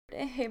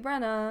Hey,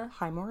 Brenna.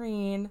 Hi,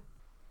 Maureen.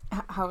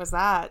 How was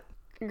that?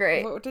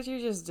 Great. What did you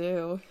just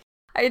do?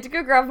 I had to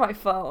go grab my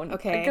phone.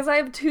 Okay. Because I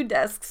have two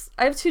desks.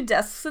 I have two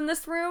desks in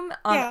this room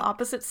on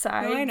opposite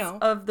sides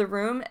of the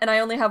room, and I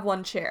only have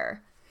one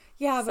chair.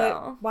 Yeah,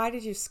 but why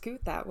did you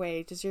scoot that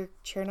way? Does your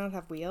chair not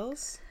have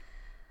wheels?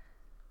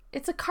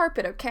 It's a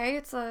carpet, okay?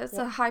 It's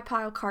a high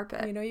pile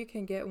carpet. You know you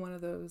can get one of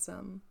those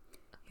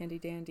handy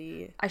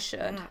dandy I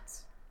should.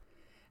 mats.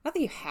 Not that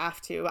you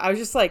have to. I was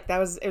just like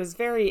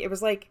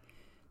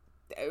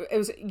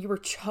you were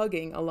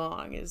chugging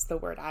along is the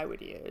word I would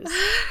use.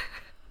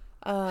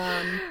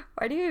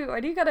 Why do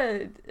you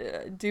gotta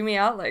do me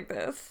out like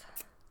this?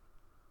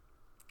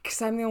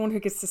 Because I'm the one who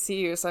gets to see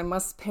you, so I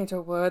must paint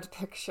a word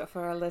picture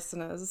for our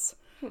listeners.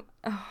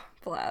 Oh,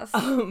 bless.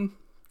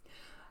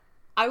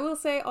 I will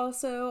say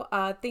also,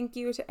 thank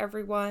you to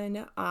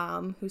everyone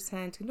who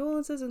sent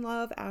condolences and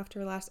love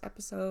after last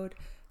episode.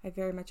 I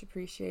very much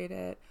appreciate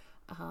it.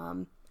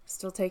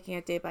 Still taking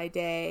it day by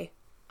day,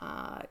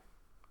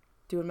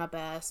 doing my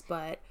best,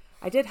 but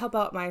I did help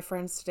out my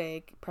friends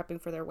today prepping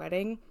for their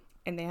wedding,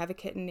 and they have a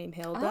kitten named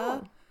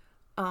Hilda.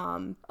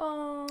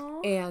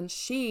 And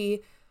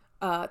she,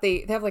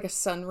 they have like a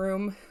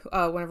sunroom.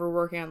 Whenever we're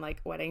working on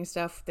like wedding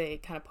stuff, they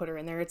kind of put her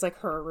in there. It's like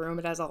her room.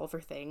 It has all of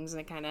her things,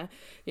 and it kind of,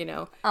 keeps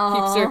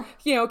her,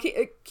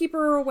 keep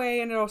her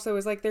away. And it also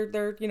is like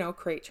they're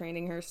crate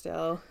training her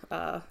still.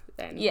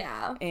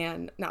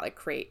 And not like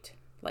crate.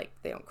 Like,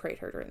 they don't crate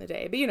her during the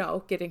day,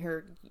 but, getting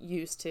her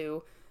used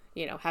to,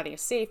 having a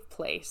safe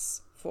place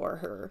for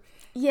her.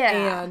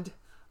 Yeah.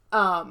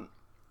 And,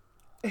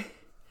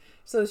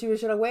 so she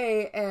was shut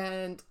away,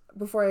 and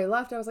before I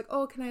left, I was like,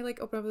 oh, can I, like,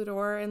 open up the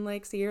door and,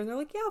 like, see her? And they're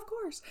like, yeah, of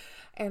course.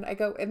 And I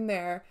go in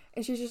there,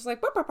 and she's just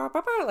like, bah, bah, bah,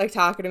 bah, bah, like,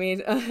 talking to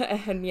me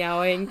and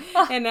meowing.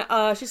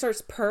 And she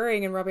starts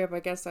purring and rubbing up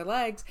against my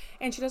legs,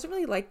 and she doesn't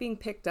really like being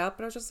picked up.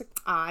 And I was just like,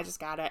 I just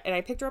got it. And I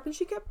picked her up, and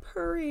she kept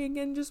purring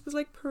and just was,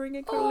 like, purring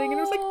and cuddling. And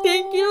I was like,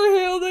 thank you,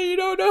 Hilda. You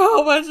don't know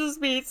how much this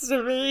means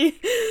to me.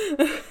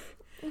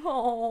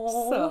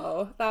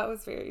 So that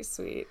was very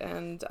sweet.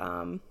 And,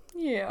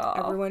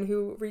 everyone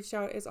who reached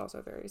out is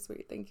also very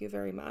sweet. Thank you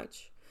very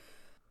much.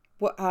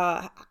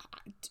 I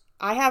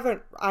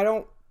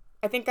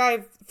think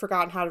I've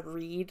forgotten how to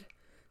read,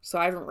 so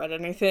I haven't read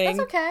anything.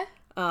 That's okay.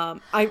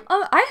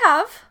 I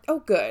have. Oh,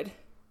 good.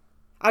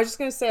 I was just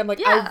gonna say, I'm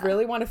like, I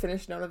really want to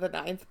finish Note of the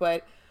Ninth,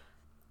 but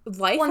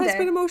life has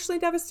been emotionally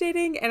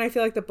devastating, and I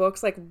feel like the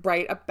book's like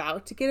right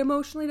about to get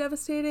emotionally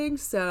devastating,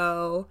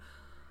 so.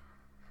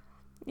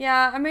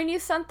 Yeah, I mean, you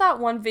sent that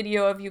one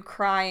video of you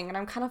crying, and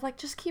I'm kind of like,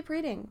 just keep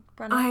reading,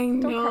 Brenna. I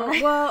know. Don't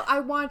cry. Well, I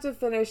want to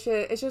finish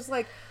it. It's just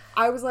like,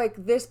 I was like,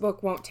 this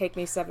book won't take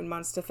me 7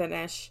 months to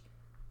finish.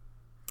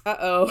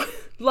 Uh-oh.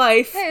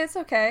 Life. Hey, it's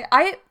okay.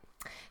 I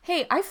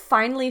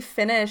finally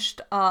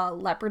finished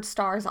Leopard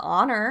Star's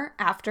Honor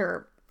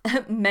after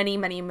many,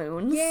 many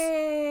moons.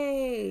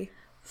 Yay!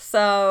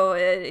 So,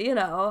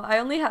 I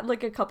only had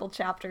like a couple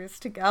chapters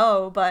to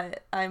go,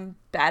 but I'm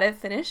bad at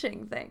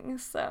finishing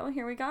things. So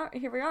here we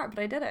are, but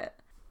I did it.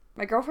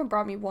 My girlfriend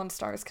brought me One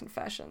Star's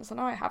Confession, so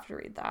now I have to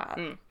read that.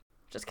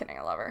 Just kidding,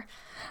 I love her.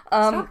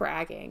 Stop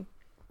bragging.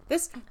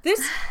 This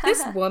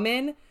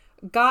woman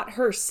got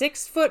her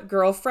 6-foot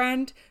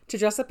girlfriend to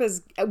dress up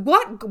as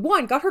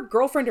got her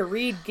girlfriend to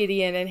read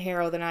Gideon and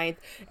Harrow the Ninth,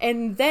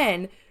 and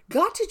then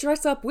got to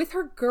dress up with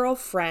her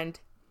girlfriend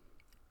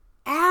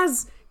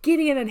as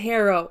Gideon and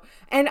Harrow.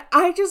 And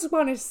I just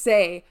want to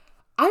say,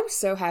 I'm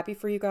so happy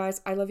for you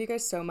guys. I love you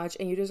guys so much,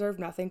 and you deserve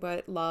nothing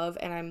but love.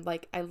 And I'm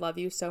like, I love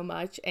you so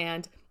much,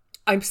 and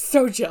I'm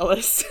so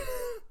jealous.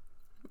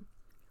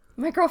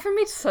 My girlfriend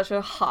made such a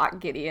hot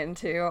Gideon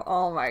too.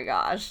 Oh my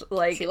gosh,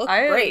 like she looked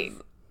great.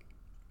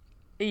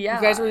 Yeah,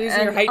 you guys were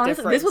using your height honestly,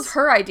 difference. This was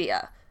her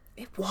idea.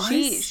 It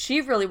was.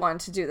 She really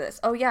wanted to do this.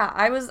 Oh yeah,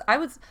 I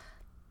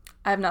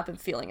have not been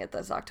feeling it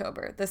this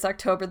October. This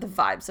October, the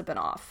vibes have been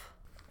off.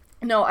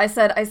 No, I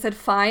said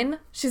fine.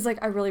 She's like,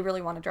 I really,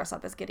 really want to dress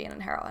up as Gideon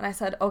and Harrow. And I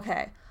said,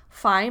 okay,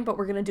 fine, but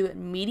we're going to do it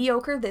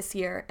mediocre this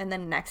year. And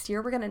then next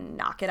year, we're going to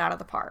knock it out of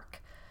the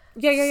park.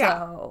 Yeah.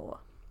 So,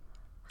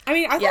 I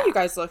mean, I thought you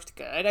guys looked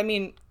good. I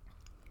mean.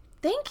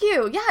 Thank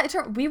you. Yeah,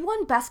 we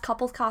won Best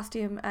Couples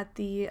Costume at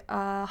the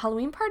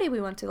Halloween party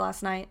we went to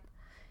last night.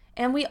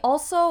 And we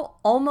also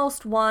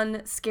almost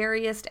won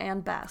Scariest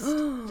and Best,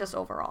 just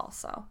overall,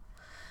 so.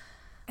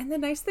 And the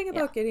nice thing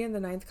about Gideon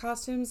the Ninth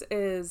costumes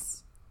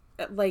is,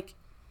 like,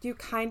 you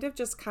kind of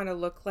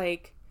look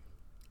like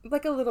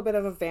a little bit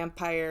of a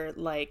vampire,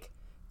 like,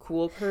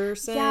 cool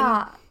person.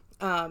 Yeah.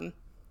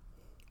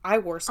 I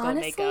wore skull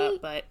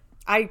makeup, but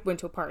I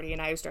went to a party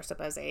and I was dressed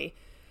up as I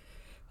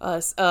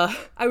was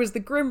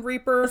the Grim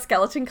Reaper. A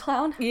skeleton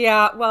clown?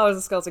 Yeah, well, I was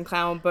a skeleton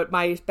clown, but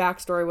my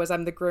backstory was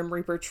I'm the Grim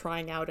Reaper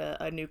trying out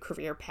a new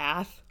career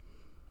path.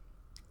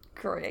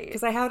 Great.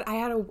 Because I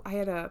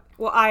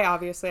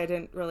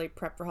didn't really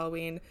prep for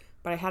Halloween,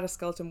 but I had a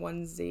skeleton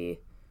onesie.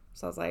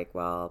 So I was like,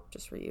 well,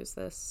 just reuse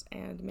this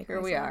and make it. Here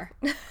we are.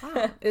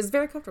 Wow. It's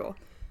very comfortable.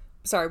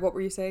 Sorry, what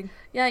were you saying?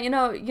 Yeah, you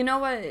know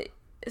what?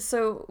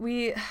 so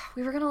we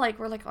were gonna like,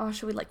 we're like, oh,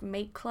 should we like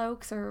make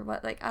cloaks or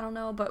what? Like, I don't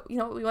know, but you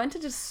know, we went to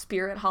just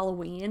Spirit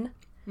Halloween,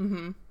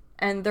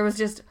 and there was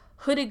just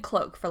hooded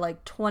cloak for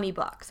like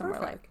 $20, and we're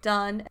like,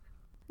 done.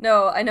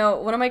 No, I know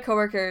one of my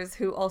coworkers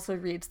who also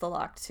reads The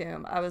Locked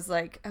Tomb. I was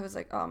like,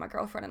 oh, my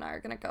girlfriend and I are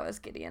gonna go as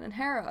Gideon and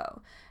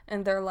Harrow,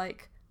 and they're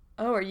like,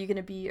 oh, are you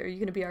gonna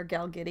be our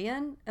gal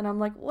Gideon? And I'm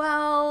like,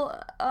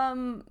 well,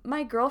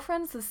 my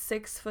girlfriend's a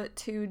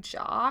 6'2"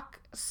 jock,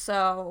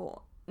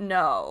 so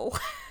no.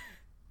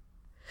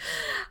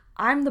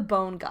 I'm the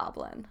Bone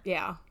Goblin.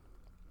 Yeah.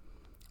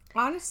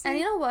 Honestly. And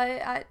you know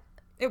what?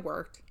 It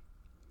worked.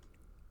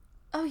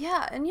 Oh,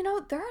 yeah. And you know,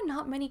 there are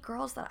not many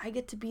girls that I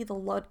get to be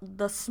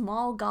the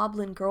small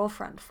goblin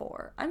girlfriend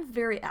for. I'm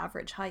very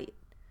average height.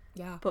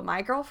 Yeah. But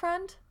my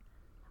girlfriend,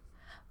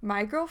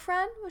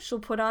 she'll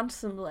put on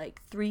some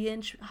like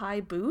 3-inch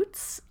high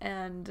boots,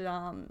 and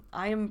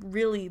I am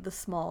really the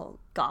small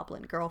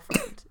goblin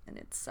girlfriend. And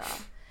it's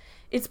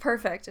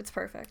perfect. It's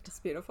perfect. It's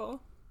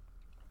beautiful.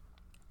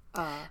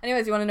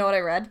 Anyways, you want to know what I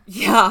read?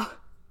 Yeah.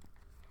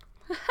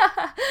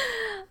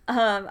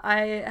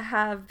 I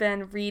have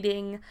been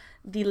reading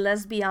The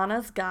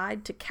Lesbiana's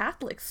Guide to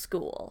Catholic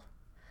School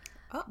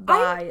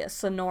by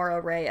Sonora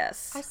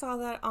Reyes. I saw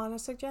that on a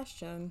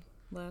suggestion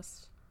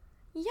list.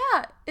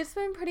 Yeah, it's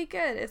been pretty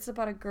good. It's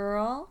about a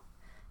girl,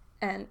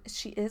 and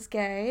she is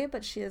gay,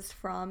 but she is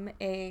from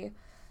a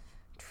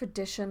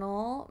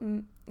traditional,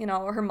 you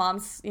know, her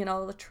mom's, you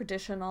know, the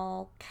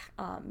traditional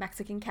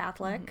Mexican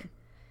Catholic,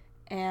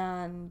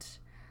 and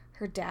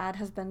her dad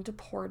has been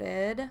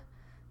deported,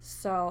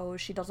 so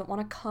she doesn't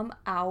want to come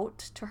out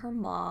to her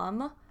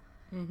mom,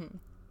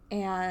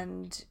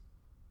 and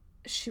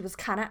she was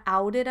kind of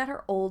outed at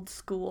her old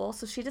school,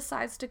 so she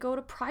decides to go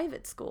to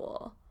private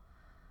school.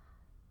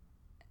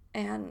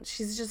 And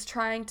she's just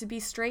trying to be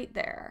straight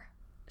there.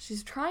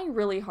 She's trying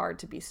really hard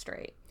to be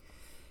straight.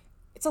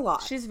 It's a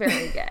lot. She's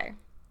very gay.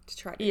 To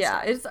try to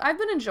yeah, I've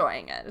been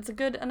enjoying it. It's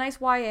a nice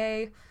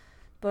YA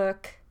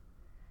book.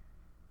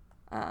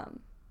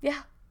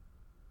 Yeah.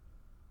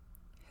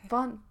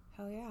 Fun.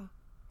 Hell yeah.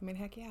 I mean,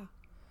 heck yeah.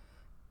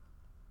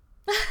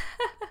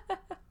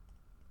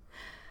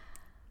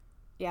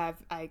 Yeah,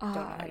 I don't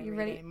know how to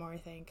read it anymore, I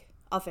think.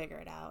 I'll figure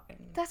it out in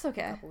That's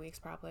okay. a couple weeks,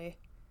 probably.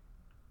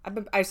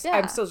 I'm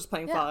still just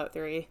playing Fallout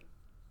 3.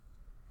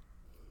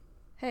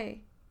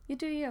 Hey, you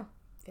do you.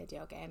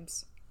 Video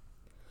games.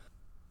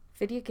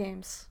 Video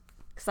games.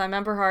 Because I'm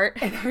Ember Heart.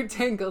 And our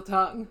Tangle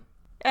Tongue.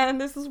 And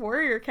this is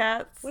Warrior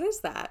Cats. What is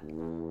that?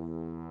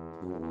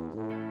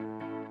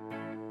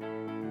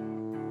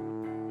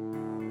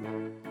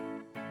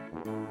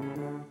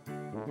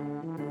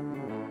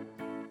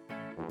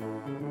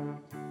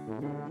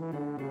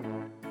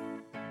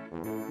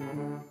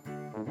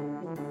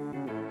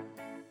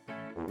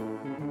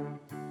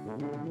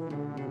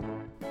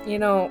 You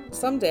know,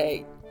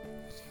 someday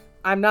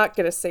I'm not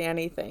going to say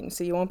anything,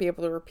 so you won't be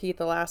able to repeat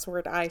the last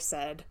word I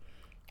said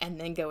and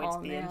then go into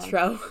the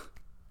intro.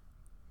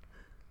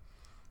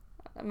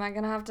 Am I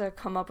going to have to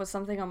come up with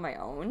something on my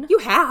own? You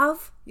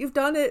have. You've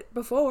done it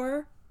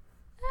before.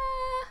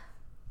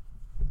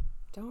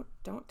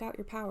 Don't doubt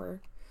your power.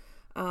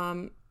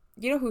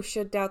 You know who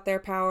should doubt their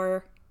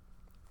power?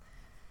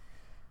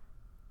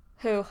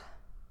 Who?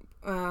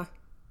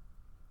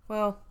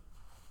 Well,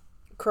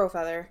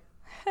 Crowfeather.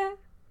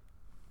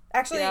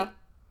 Actually, Yeah.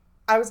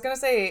 I was gonna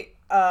say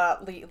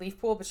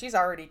Leafpool, but she's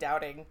already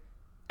doubting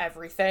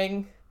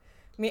everything.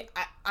 I mean,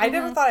 I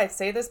never thought I'd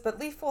say this, but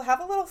Leafpool, have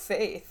a little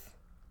faith.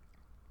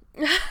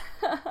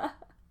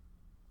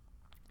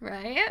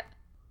 Right?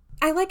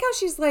 I like how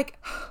she's like,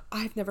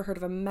 I've never heard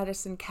of a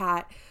medicine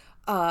cat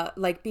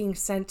like being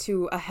sent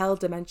to a hell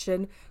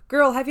dimension.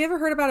 Girl, have you ever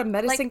heard about a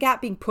medicine cat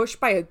being pushed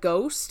by a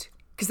ghost?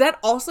 Because that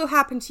also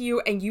happened to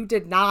you, and you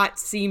did not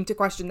seem to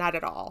question that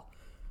at all.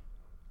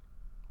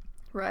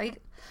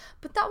 Right?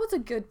 But that was a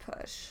good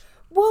push.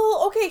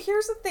 Well, okay,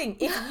 here's the thing.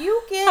 If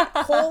you get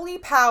holy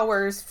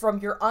powers from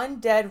your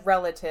undead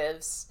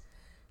relatives,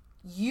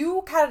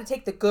 you kind of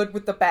take the good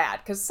with the bad.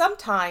 Because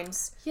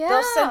sometimes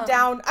they'll send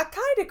down a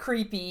kind of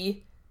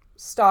creepy,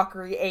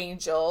 stalkery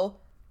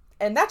angel,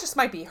 and that just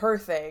might be her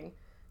thing,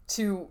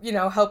 to, you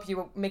know, help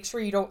you make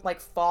sure you don't,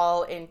 like,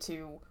 fall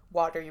into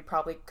water you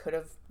probably could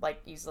have,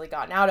 like, easily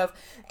gotten out of.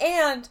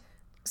 And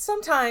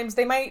sometimes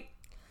they might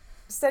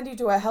send you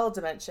to a hell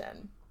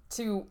dimension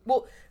to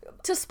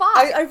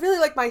spy. I really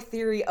like my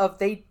theory of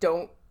they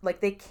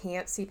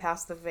can't see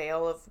past the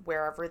veil of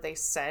wherever they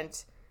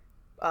sent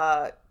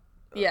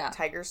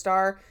Tiger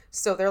Star.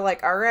 So they're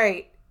like, all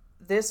right,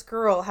 this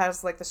girl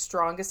has like the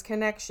strongest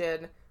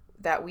connection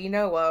that we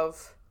know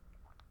of.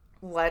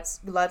 Let's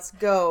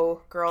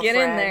go, girlfriend.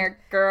 Get in there,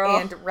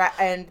 girl.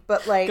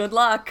 But like, good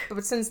luck.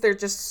 But since they're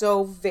just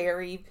so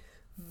very,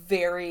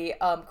 very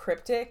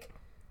cryptic,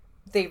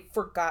 they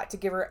forgot to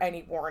give her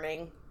any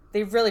warning.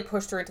 They really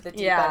pushed her into the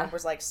deep end and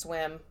was like,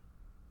 swim.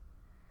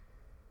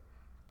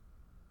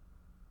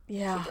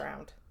 Yeah. She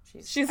drowned.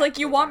 She's like,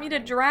 you want me to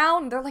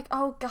drown? They're like,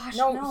 oh gosh,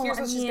 no. Here's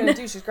what she's gonna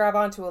do. She's grab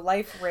onto a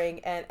life ring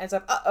and ends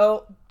up,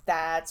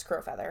 that's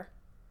Crowfeather.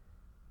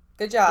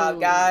 Good job,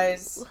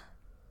 guys.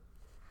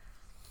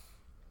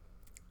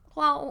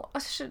 Well,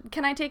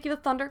 can I take you to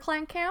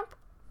ThunderClan camp?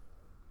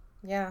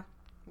 Yeah.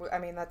 I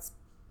mean,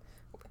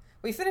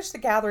 we finished the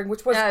gathering,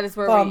 which was that is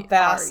where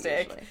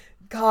bombastic. We are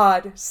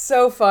God,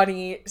 so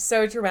funny,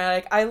 so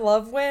dramatic. I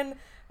love when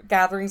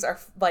gatherings are,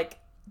 like,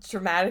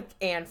 dramatic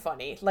and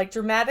funny. Like,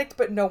 dramatic,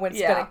 but no one's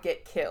gonna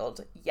get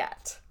killed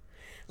yet.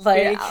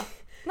 Like,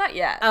 not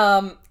yet.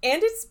 And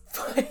it's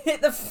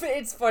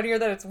funnier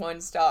that it's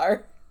 1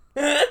 star.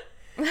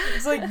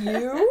 It's like,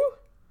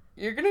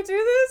 you're gonna do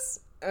this?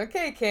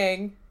 Okay,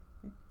 King.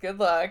 Good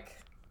luck.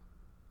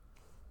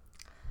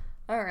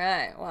 All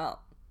right,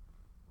 well.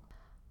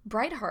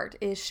 Brightheart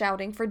is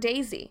shouting for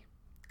Daisy,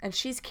 and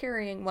she's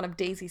carrying one of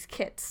Daisy's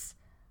kits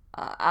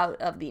out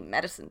of the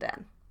medicine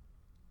den.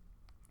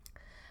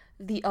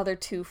 The other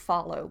 2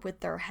 follow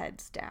with their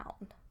heads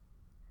down.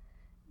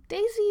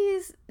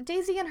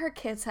 Daisy and her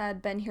kits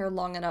had been here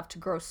long enough to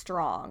grow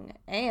strong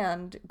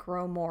and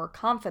grow more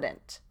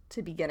confident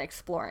to begin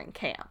exploring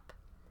camp.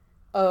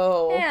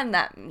 Oh. And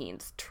that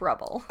means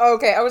trouble.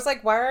 Okay, I was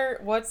like,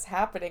 what's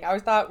happening? I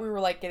thought we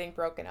were, like, getting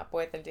broken up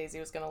with and Daisy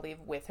was going to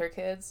leave with her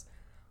kids.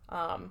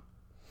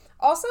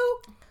 Also,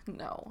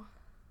 no.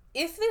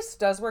 If this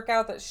does work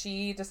out that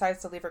she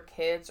decides to leave her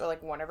kids or,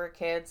 like, one of her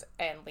kids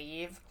and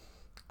leave,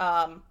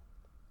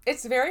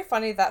 it's very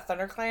funny that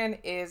ThunderClan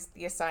is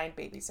the assigned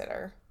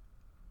babysitter.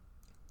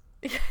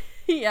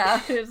 Yeah,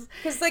 because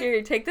like,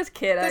 here, take this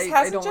kid. This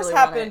hasn't just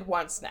happened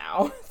once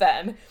now.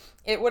 Then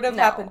it would have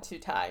happened 2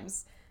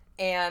 times,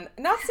 and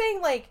not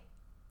saying like,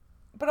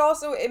 but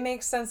also it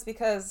makes sense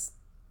because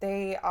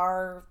they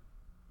are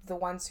the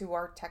ones who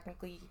are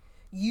technically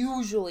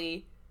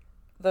usually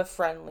the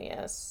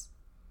friendliest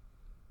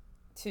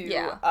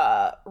to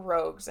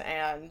rogues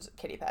and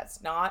kitty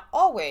pets. Not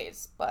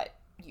always, but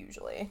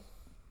usually.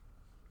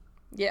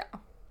 Yeah.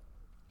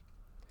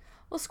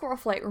 Well,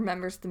 Squirrelflight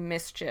remembers the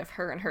mischief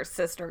her and her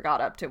sister got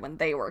up to when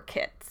they were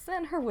kids,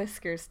 and her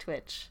whiskers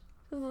twitch.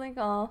 She's like,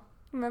 oh,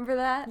 remember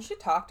that? You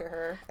should talk to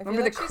her.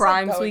 Remember the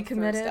crimes we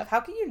committed? How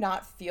can you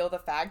not feel the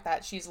fact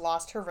that she's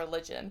lost her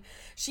religion?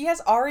 She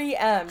has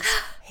REM's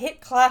hit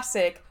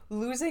classic,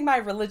 Losing My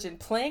Religion,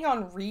 playing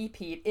on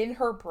repeat in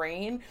her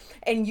brain,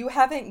 and you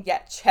haven't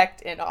yet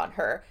checked in on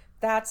her.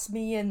 That's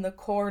me in the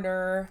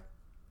corner.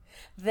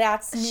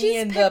 That's me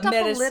in the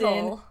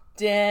medicine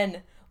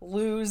den.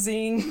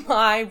 Losing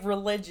my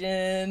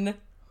religion.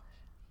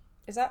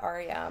 Is that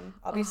REM?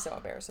 I'll be so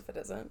embarrassed if it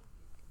isn't.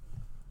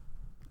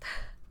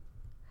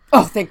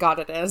 Oh, thank God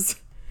it is.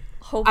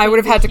 I would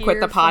have had to quit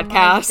the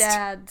podcast. My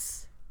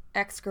dad's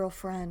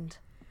ex-girlfriend.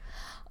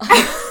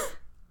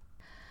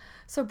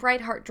 So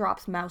Brightheart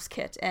drops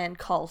Mousekit and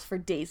calls for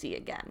Daisy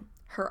again,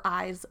 her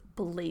eyes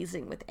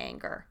blazing with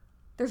anger.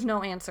 There's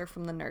no answer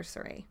from the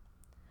nursery.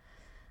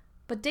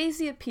 But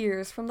Daisy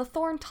appears from the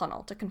thorn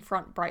tunnel to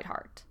confront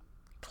Brightheart.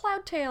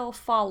 Cloudtail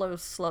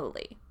follows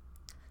slowly.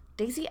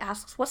 Daisy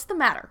asks, what's the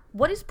matter?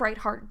 What is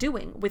Brightheart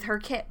doing with her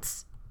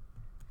kits?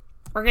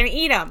 We're gonna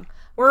eat them.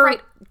 We're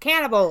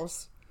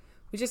cannibals.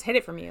 We just hid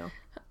it from you.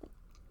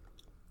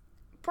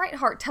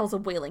 Brightheart tells a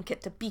wailing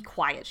kit to be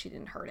quiet. She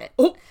didn't hurt it.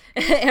 Oh.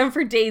 And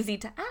for Daisy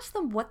to ask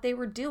them what they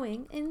were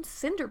doing in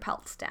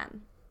Cinderpelt's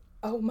den.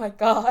 Oh my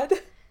God.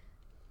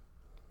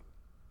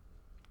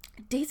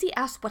 Daisy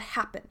asks what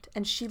happened,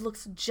 and she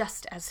looks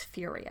just as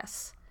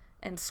furious.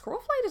 And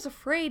Squirrelflight is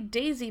afraid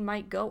Daisy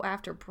might go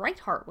after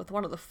Brightheart with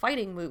one of the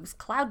fighting moves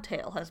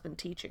Cloudtail has been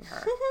teaching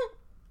her.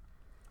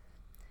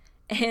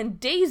 And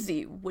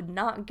Daisy would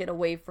not get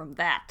away from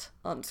that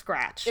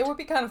unscratched. It would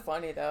be kind of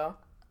funny, though.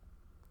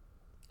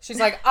 She's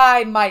like,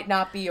 I might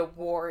not be a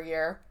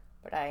warrior,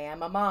 but I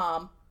am a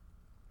mom.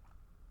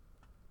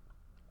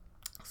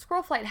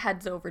 Squirrelflight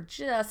heads over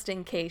just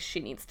in case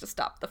she needs to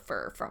stop the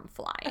fur from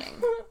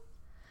flying.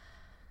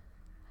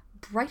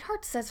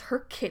 Brightheart says her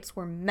kits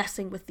were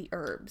messing with the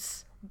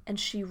herbs, and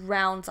she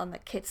rounds on the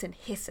kits and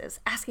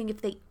hisses, asking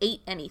if they ate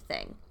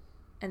anything,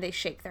 and they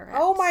shake their heads.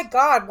 Oh my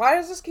God, why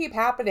does this keep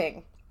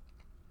happening?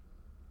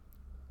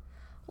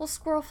 Well,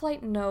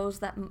 Squirrelflight knows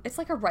that it's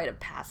like a rite of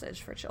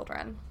passage for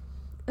children.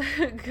 No,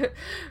 it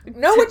should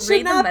not be.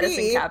 Read the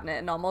medicine cabinet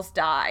and almost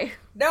die.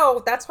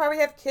 No, that's why we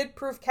have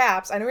kid-proof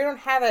caps. I know we don't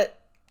have it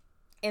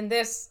in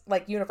this,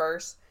 like,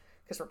 universe,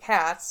 because we're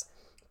cats,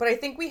 but I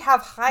think we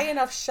have high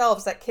enough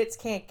shelves that kids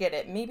can't get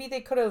it. Maybe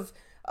they could have,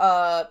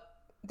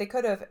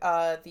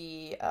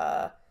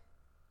 the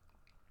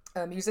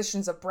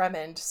musicians of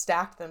Bremen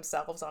stacked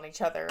themselves on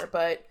each other,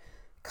 but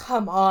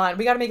come on,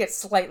 we gotta make it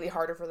slightly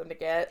harder for them to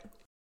get.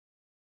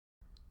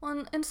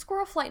 Well, and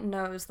Squirrelflight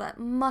knows that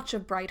much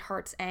of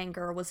Brightheart's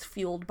anger was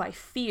fueled by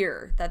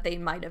fear that they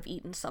might have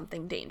eaten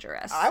something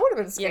dangerous. I would have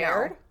been scared.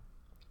 You know?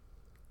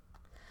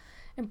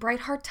 And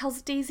Brightheart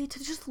tells Daisy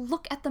to just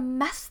look at the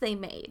mess they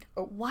made.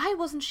 Oh. Why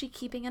wasn't she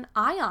keeping an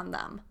eye on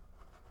them?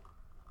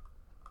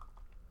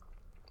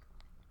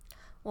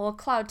 Well,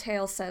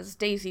 Cloudtail says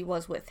Daisy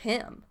was with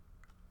him.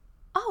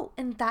 Oh,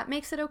 and that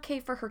makes it okay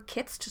for her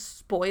kits to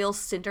spoil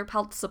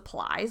Cinderpelt's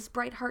supplies,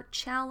 Brightheart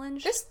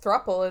challenged. This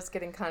throuple is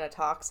getting kind of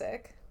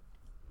toxic.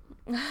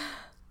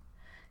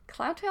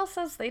 Cloudtail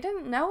says they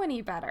didn't know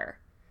any better,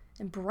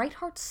 and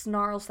Brightheart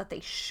snarls that they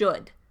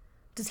should.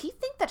 Does he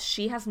think that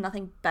she has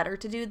nothing better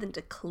to do than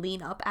to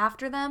clean up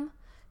after them?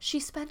 She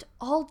spent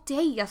all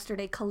day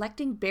yesterday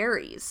collecting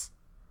berries.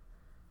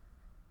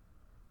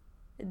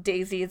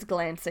 Daisy is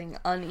glancing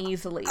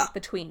uneasily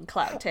between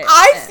Cloudtail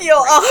I and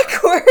feel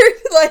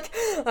Brightheart.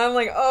 awkward. I'm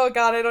like, oh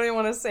god, I don't even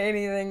want to say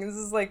anything. This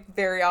is like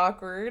very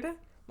awkward.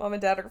 Mom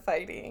and Dad are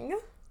fighting.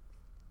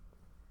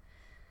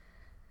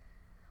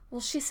 Well,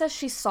 she says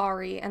she's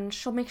sorry, and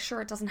she'll make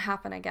sure it doesn't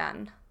happen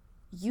again.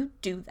 You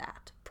do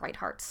that,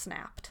 Brightheart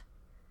snapped.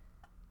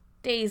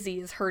 Daisy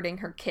is herding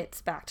her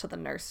kits back to the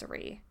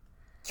nursery.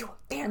 You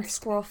And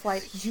embarrassed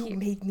Squirrelflight You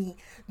made me.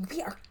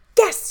 We are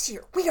guests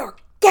here. We are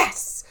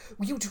guests.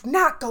 You do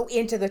not go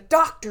into the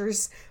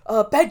doctor's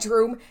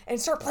bedroom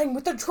and start playing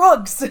with the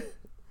drugs.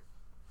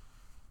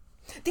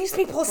 These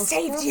people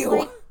saved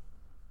you.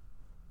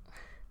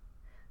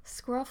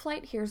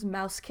 Squirrelflight hears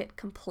Mousekit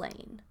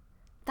complain.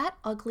 That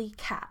ugly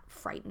cat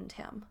frightened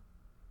him.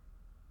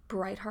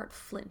 Brightheart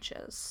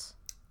flinches.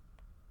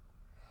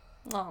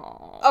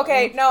 Aww.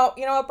 Okay, no,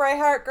 you know what,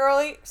 Brightheart,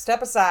 girly?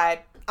 Step aside.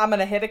 I'm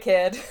gonna hit a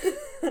kid.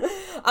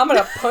 I'm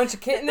gonna punch a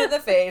kitten in the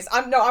face.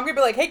 I'm gonna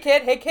be like, hey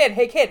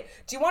kid,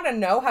 do you want to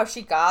know how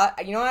she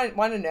got? You know what I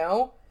want to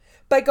know?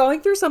 By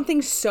going through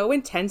something so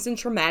intense and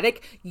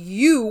traumatic,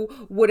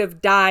 you would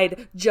have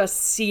died just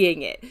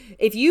seeing it.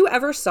 If you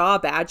ever saw a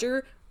badger,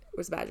 it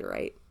was a badger,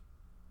 right?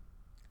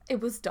 It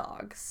was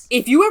dogs.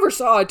 If you ever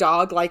saw a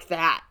dog like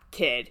that,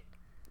 kid,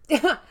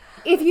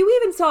 if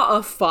you even saw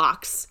a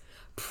fox,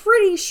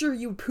 pretty sure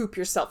you'd poop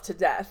yourself to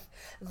death.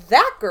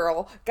 That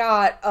girl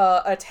got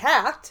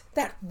attacked,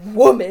 that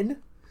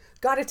woman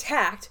got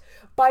attacked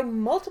by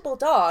multiple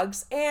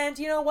dogs, and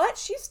you know what?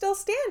 She's still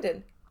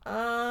standing.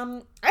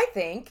 I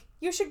think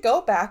you should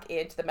go back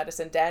into the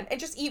medicine den and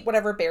just eat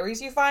whatever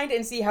berries you find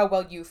and see how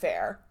well you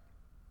fare.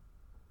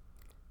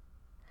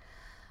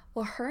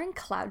 Well, her and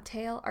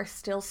Cloudtail are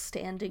still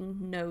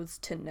standing nose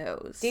to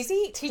nose.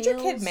 Daisy, teach your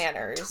kid Tails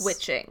manners.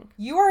 Twitching.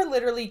 You are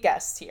literally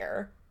guests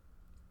here.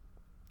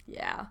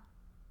 Yeah.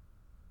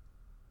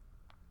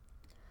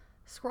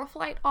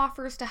 Squirrelflight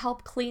offers to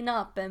help clean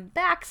up and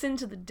backs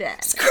into the den.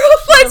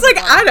 Squirrelflight's like,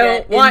 I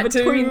don't want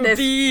to this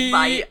be...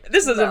 fight,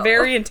 This is a though.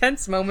 very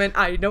intense moment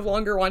I no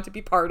longer want to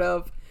be part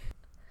of.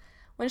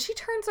 When she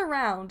turns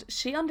around,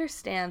 she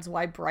understands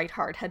why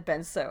Brightheart had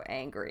been so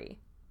angry.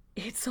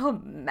 It's a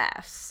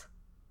mess.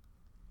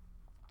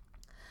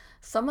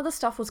 Some of the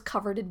stuff was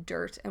covered in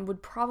dirt and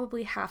would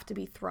probably have to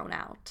be thrown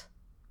out.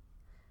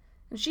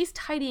 And she's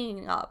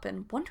tidying up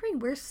and wondering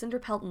where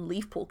Cinderpelt and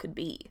Leafpool could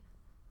be.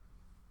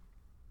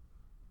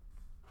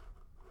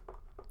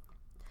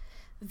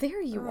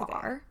 There you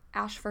are.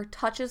 Ashfur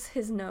touches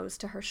his nose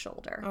to her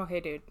shoulder. Oh, hey,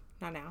 dude.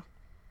 Not now.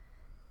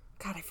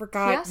 God, I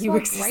forgot you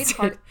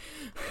existed.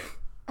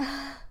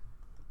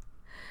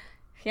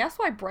 He asks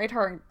why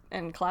Brightheart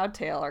and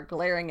Cloudtail are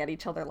glaring at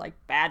each other like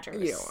badgers.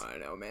 You don't want to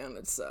know, man.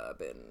 It's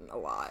been a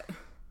lot.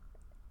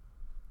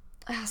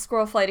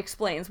 Squirrelflight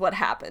explains what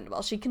happened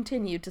while she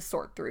continued to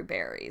sort through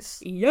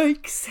berries.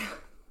 Yikes.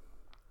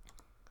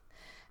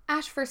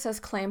 Ashfur says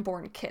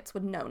Clamborn kits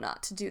would know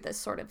not to do this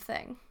sort of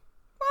thing.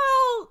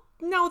 Well,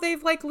 no,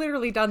 they've, like,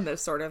 literally done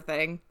this sort of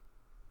thing.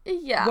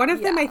 Yeah. One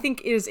of them, I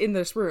think, is in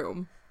this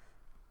room.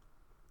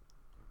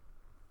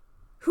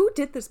 Who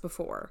did this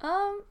before?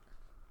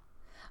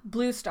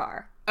 Blue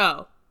Star.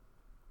 Oh.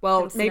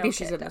 Well, And maybe Snow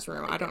she's Kit in this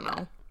room. I definitely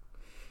don't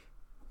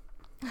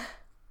did know.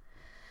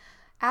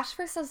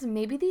 Ashfur says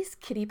maybe these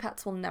kitty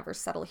pets will never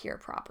settle here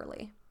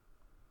properly.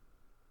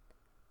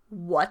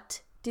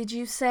 What did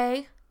you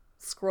say?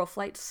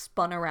 Squirrelflight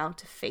spun around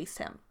to face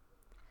him.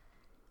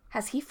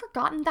 Has he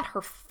forgotten that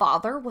her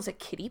father was a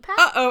kitty pet?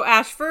 Uh-oh,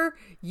 Ashfur,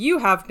 you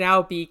have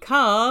now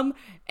become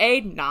a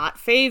not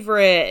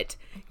favorite.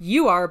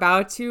 You are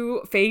about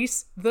to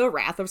face the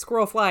wrath of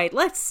Squirrelflight.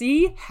 Let's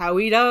see how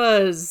he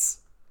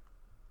does.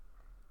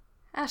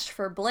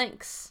 Ashfur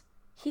blinks.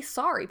 He's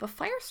sorry, but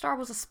Firestar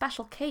was a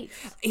special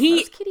case. He-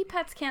 Most kitty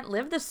pets can't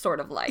live this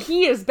sort of life.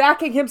 He is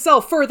backing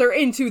himself further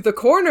into the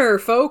corner,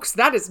 folks.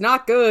 That is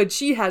not good.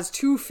 She has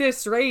 2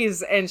 fists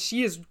raised, and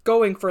she is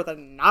going for the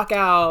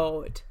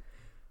knockout.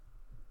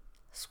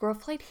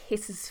 Squirrelflight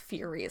hisses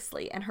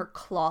furiously, and her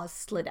claws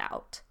slid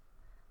out.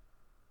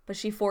 But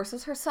she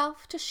forces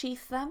herself to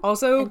sheath them.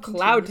 Also, and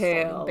continues sorting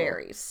Cloudtail.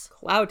 berries.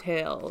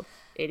 Cloudtail.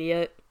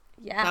 Idiot.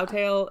 Yeah.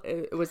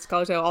 Cloudtail, was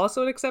Cloudtail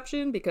also an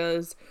exception?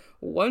 Because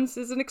once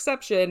is an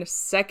exception,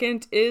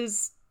 second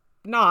is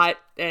not,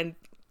 and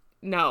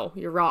no,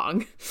 you're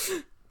wrong.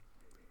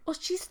 Well,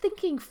 she's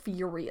thinking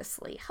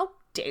furiously. How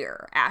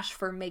dare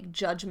Ashfur make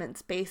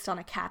judgments based on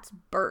a cat's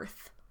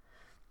birth?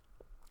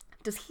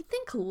 Does he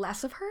think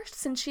less of her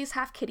since she's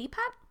half kitty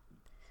pet?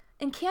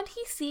 And can't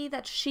he see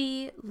that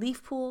she,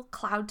 Leafpool,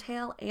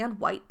 Cloudtail, and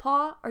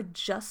Whitepaw are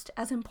just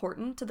as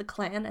important to the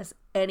clan as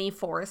any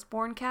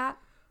forest-born cat?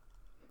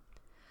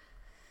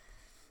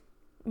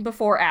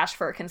 Before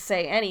Ashfur can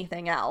say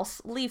anything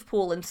else,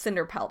 Leafpool and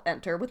Cinderpelt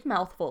enter with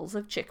mouthfuls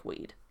of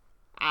chickweed.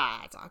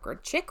 Ah, it's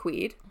awkward.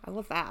 Chickweed? I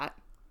love that.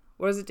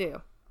 What does it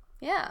do?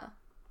 Yeah.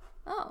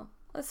 Oh,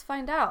 let's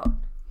find out.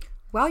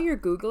 While you're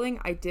Googling,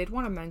 I did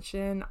want to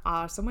mention,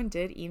 someone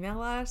did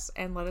email us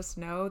and let us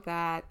know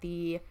that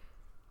the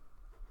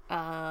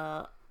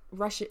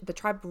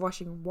tribe of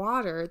Rushing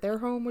Water, their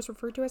home was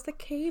referred to as the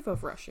Cave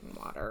of Rushing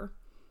Water.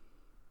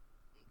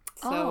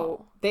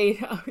 So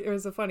it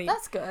was a funny.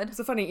 That's good. It's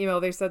a funny email.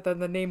 They said that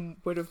the name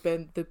would have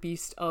been the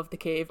Beast of the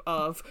Cave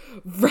of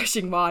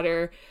Rushing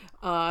Water,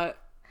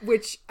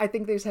 which I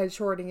think they said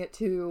shorting it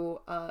to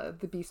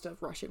the Beast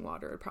of Rushing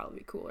Water would probably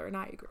be cooler, and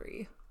I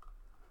agree.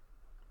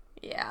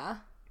 Yeah.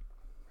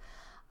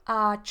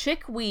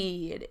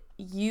 Chickweed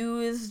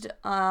used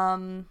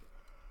to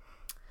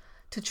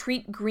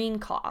treat green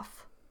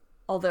cough,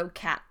 although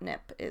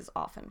catnip is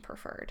often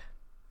preferred.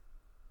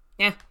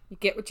 Yeah, you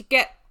get what you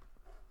get.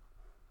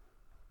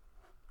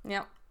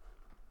 Yep.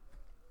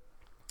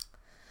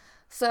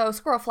 So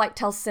Squirrelflight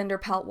tells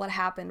Cinderpelt what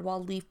happened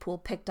while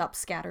Leafpool picked up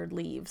scattered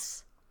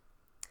leaves.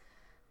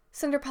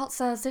 Cinderpelt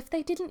says if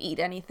they didn't eat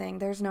anything,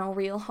 there's no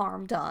real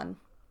harm done.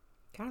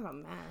 Kind of a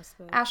mess.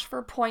 But...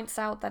 Ashfur points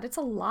out that it's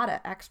a lot of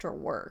extra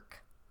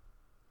work.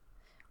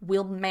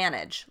 We'll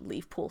manage,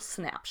 Leafpool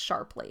snaps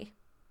sharply.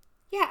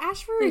 Yeah,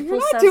 Ashfur, Leafpool you're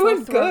not says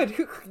doing they'll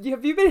good.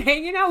 Have you been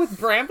hanging out with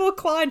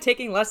Brambleclaw and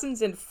taking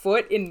lessons in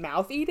foot in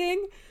mouth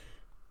eating?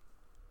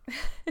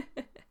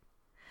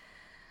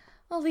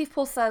 Well,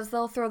 Leafpool says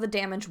they'll throw the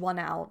damaged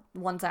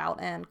ones out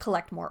and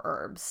collect more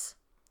herbs.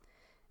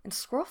 And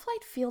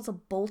Squirrelflight feels a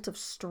bolt of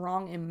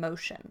strong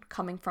emotion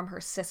coming from her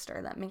sister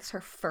that makes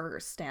her fur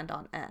stand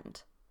on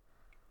end.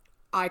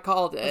 I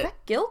called it. Is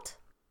that guilt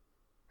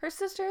her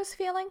sister is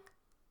feeling?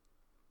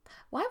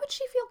 Why would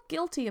she feel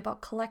guilty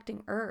about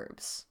collecting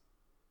herbs?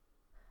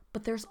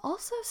 But there's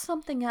also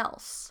something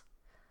else.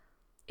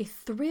 A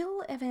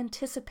thrill of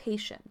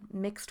anticipation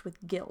mixed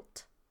with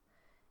guilt.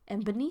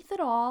 And beneath it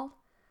all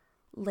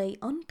lay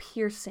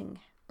piercing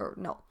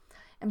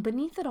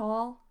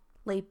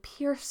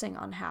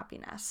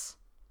unhappiness.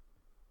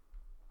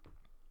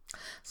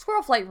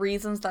 Squirrelflight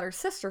reasons that her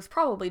sister's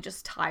probably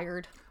just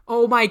tired.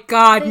 Oh my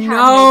god, They no! had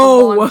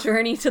made a long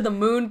journey to the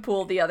moon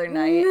pool the other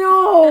night.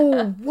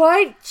 No!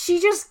 What? She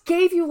just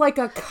gave you like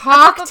a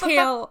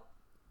cocktail.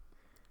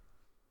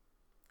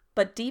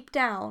 But deep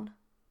down,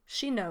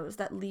 she knows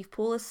that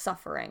Leafpool is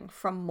suffering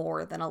from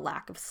more than a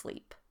lack of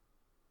sleep.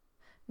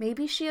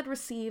 Maybe she had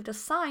received a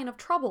sign of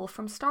trouble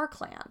from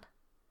StarClan.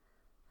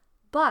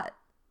 But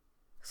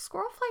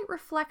Squirrelflight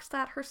reflects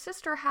that her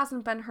sister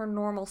hasn't been her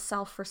normal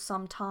self for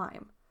some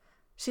time.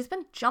 She's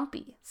been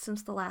jumpy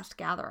since the last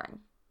gathering.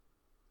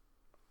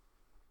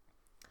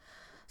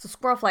 So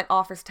Squirrelflight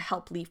offers to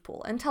help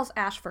Leafpool and tells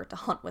Ashfur to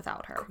hunt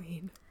without her.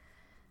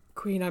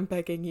 Queen, I'm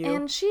begging you.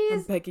 And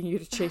I'm begging you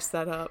to chase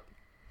that up.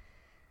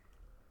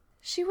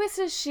 She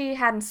wishes she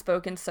hadn't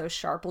spoken so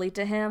sharply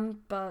to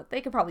him, but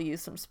they could probably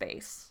use some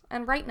space.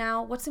 And right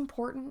now, what's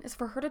important is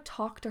for her to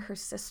talk to her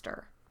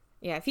sister.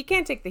 Yeah, if you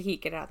can't take the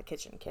heat, get out of the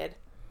kitchen, kid.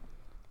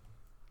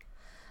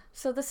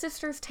 So the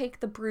sisters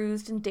take the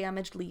bruised and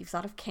damaged leaves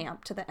out of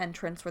camp to the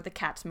entrance where the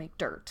cats make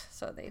dirt.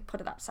 So they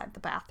put it outside the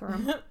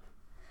bathroom.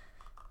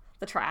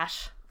 The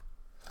trash.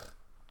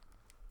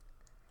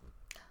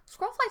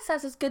 Squirrelflight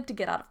says it's good to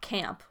get out of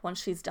camp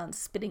once she's done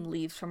spitting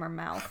leaves from her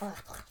mouth.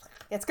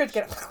 It's good to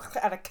get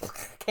out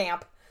of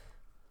camp.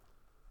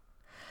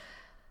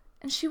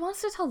 And she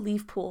wants to tell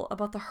Leafpool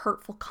about the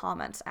hurtful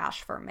comments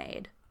Ashfur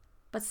made.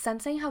 But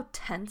sensing how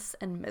tense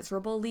and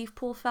miserable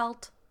Leafpool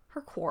felt,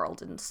 her quarrel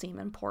didn't seem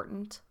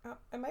important.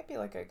 It might be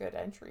like a good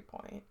entry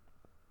point.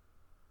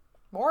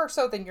 More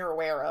so than you're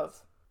aware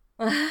of.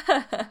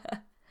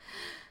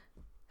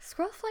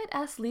 Squirrelflight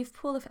asks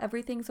Leafpool if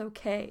everything's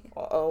okay.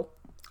 Uh-oh.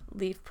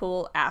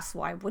 Leafpool asks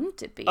why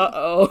wouldn't it be?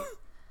 Uh-oh.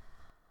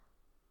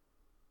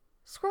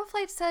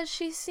 Squirrelflight says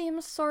she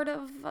seems sort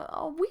of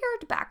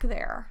weird back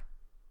there.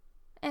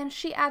 And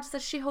she adds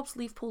that she hopes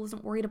Leafpool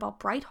isn't worried about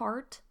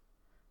Brightheart.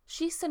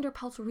 She's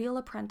Cinderpelt's real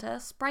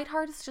apprentice.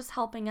 Brightheart is just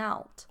helping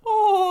out.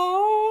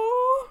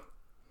 Aww.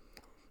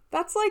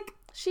 That's like...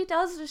 She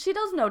does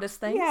notice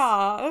things.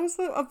 Yeah, it was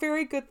a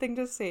very good thing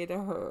to say to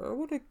her.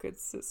 What a good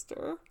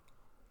sister.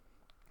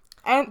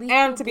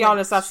 And to be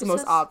honest, that's the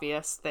most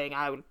obvious thing.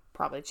 I would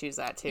probably choose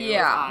that too.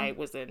 Yeah. If I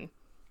was in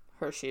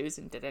her shoes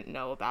and didn't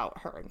know about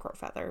her and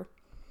Crowfeather.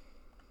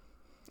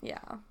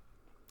 Yeah.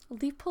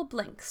 Leafpool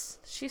blinks.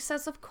 She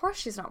says of course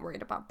she's not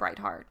worried about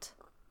Brightheart.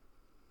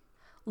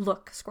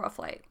 Look,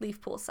 Squirrelflight,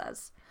 Leafpool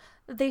says.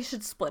 They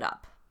should split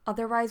up.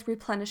 Otherwise,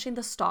 replenishing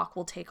the stock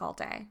will take all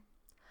day.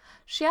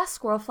 She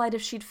asked Squirrelflight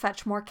if she'd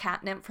fetch more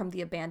catnip from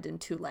the abandoned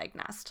two-leg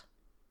nest.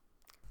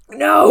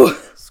 No!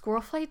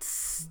 Squirrelflight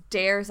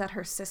stares at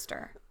her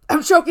sister.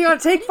 I'm choking on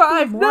take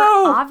 5.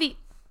 No!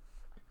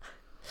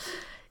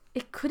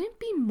 It couldn't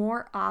be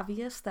more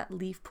obvious that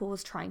Leafpool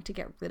was trying to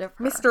get rid of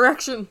her.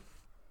 Misdirection.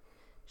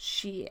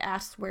 She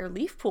asks where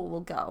Leafpool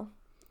will go.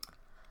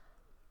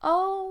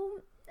 Oh,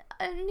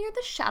 near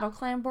the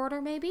ShadowClan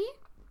border, maybe?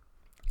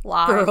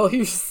 Lie. Girl,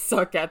 you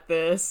suck at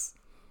this.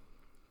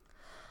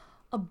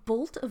 A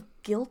bolt of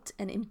guilt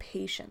and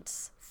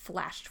impatience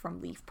flashed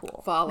from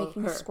Leafpool, Follow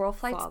making her.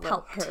 Squirrelflight's Follow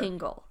pelt her.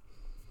 tingle.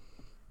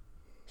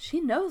 She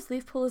knows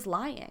Leafpool is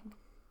lying,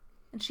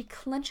 and she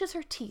clenches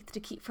her teeth to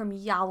keep from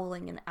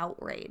yowling in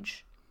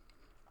outrage.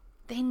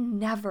 They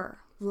never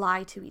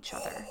lie to each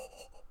other.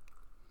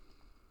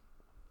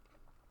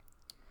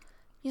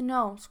 You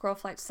know,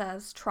 Squirrelflight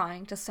says,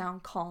 trying to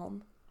sound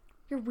calm,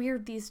 you're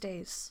weird these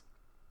days.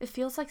 It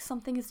feels like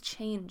something has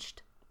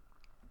changed.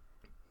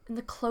 And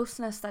the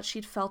closeness that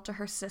she'd felt to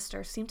her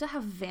sister seemed to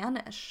have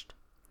vanished.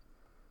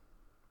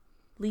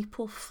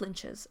 Leafpool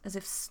flinches as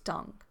if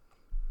stung.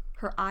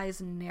 Her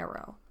eyes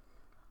narrow.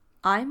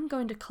 I'm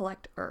going to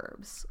collect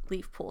herbs,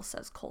 Leafpool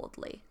says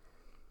coldly.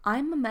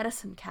 I'm a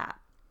medicine cat.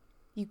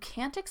 You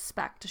can't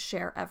expect to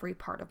share every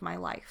part of my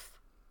life.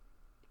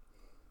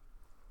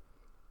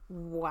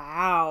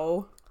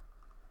 Wow.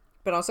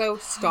 But also,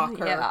 stalk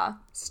her. Yeah.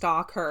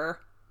 Stalk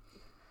her.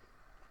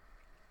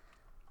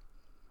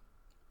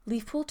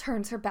 Leafpool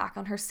turns her back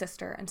on her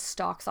sister and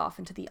stalks off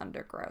into the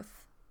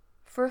undergrowth.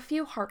 For a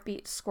few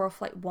heartbeats,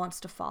 Squirrelflight wants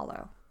to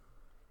follow.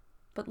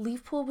 But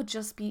Leafpool would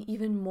just be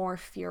even more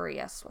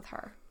furious with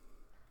her.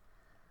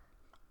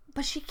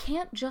 But she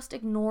can't just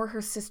ignore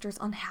her sister's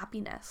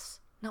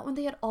unhappiness, not when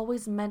they had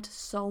always meant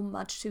so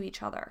much to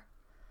each other.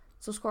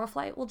 So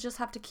Squirrelflight will just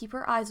have to keep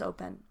her eyes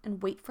open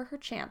and wait for her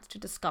chance to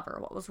discover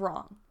what was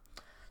wrong.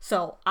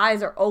 So,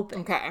 eyes are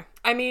open. Okay.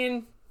 I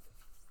mean,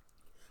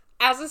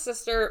 as a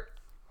sister,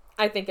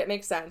 I think it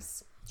makes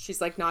sense. She's,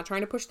 like, not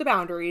trying to push the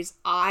boundaries.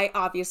 I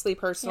obviously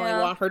personally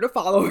want her to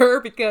follow her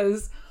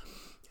because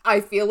I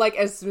feel like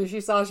as soon as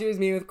she saw she was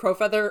meeting with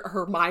Crowfeather,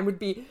 her mind would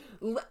be,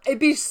 it'd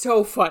be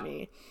so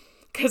funny.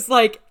 Because,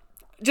 like,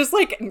 just,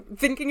 like,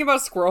 thinking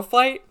about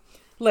Squirrelflight,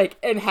 like,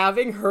 and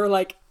having her,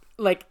 like,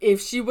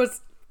 if she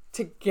was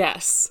to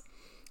guess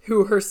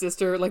who her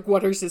sister, like,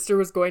 what her sister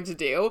was going to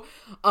do,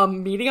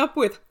 meeting up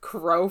with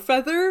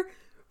Crowfeather,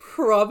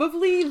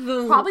 probably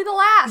the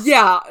last.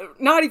 Yeah,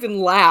 not even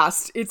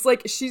last. It's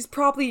like she's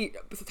probably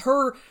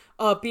her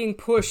being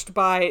pushed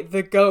by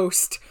the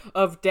ghost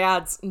of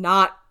Dad's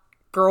not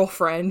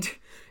girlfriend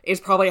is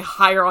probably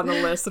higher on the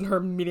list than her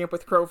meeting up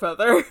with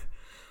Crowfeather.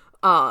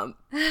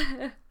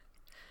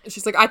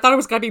 She's like, I thought it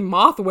was gonna be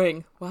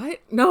Mothwing. What?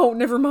 No,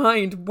 never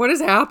mind. What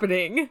is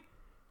happening?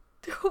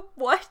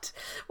 What?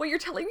 Well, you're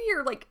telling me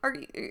you're like, are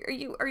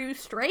you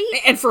straight?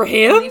 And for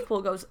him,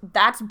 Leafpool goes,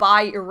 that's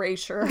by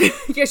erasure.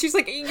 yeah, she's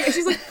like,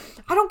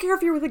 I don't care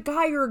if you're with a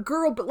guy or a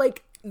girl, but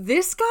like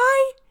this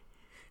guy.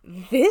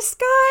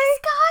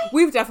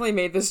 We've definitely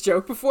made this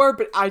joke before,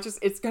 but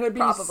it's gonna be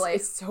probably.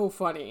 It's so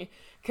funny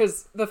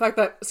because the fact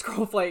that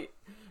Squirrelflight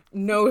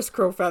knows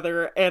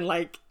Crowfeather and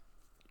like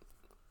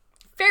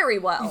very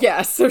well.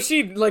 Yeah, so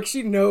she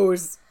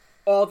knows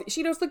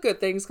she knows the good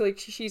things. Like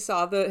she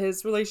saw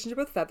his relationship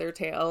with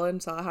Feathertail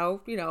and saw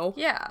how,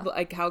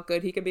 like how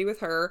good he can be with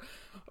her,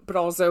 but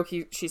also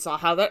she saw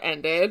how that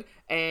ended,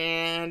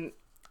 and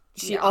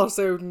she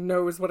also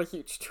knows what a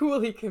huge tool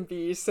he can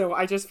be. So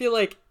I just feel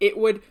like it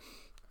would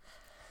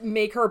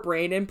make her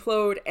brain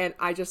implode, and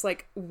I just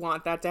like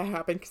want that to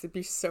happen because it'd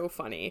be so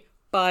funny.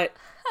 But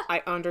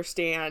I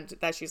understand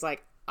that she's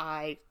like,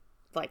 I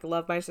like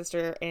love my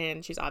sister,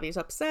 and she's obviously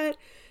upset,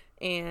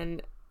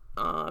 and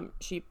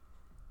she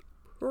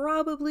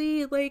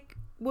probably like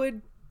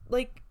would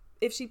like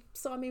if she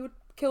saw me would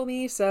kill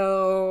me,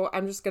 so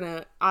I'm just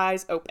gonna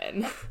eyes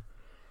open.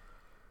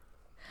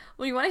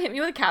 Well, you want to hit me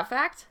with a cat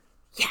fact?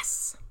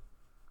 Yes.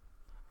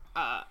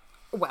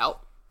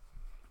 Well,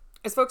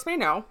 as folks may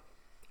know,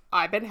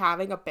 I've been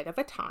having a bit of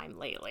a time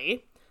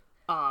lately,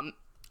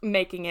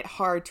 making it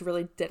hard to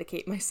really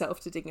dedicate myself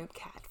to digging up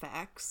cat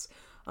facts.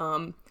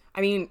 I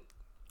mean,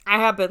 I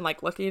have been,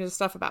 like, looking into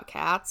stuff about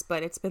cats,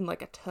 but it's been,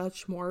 like, a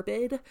touch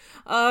morbid,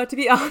 to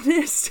be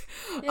honest.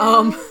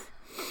 Yeah.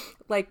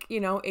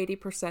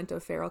 80%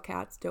 of feral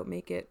cats don't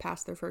make it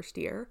past their first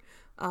year.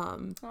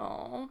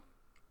 Aww.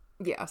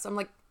 Yeah, so I'm,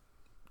 like,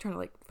 trying to,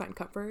 like, find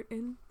comfort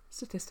in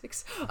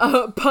statistics.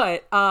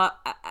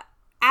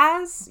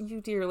 As you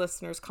dear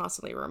listeners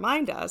constantly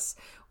remind us,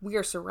 we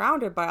are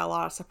surrounded by a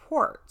lot of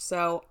support.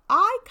 So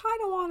I kind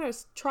of want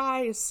to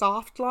try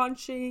soft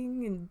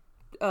launching and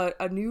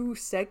a new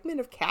segment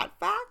of cat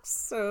facts,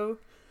 so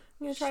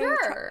I'm gonna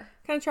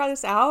try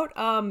this out.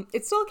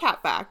 It's still a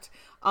cat fact,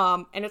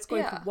 and it's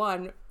going to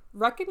one,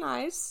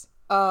 recognize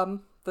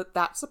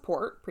that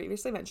support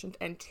previously mentioned,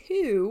 and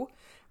two,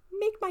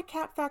 make my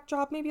cat fact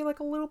job maybe like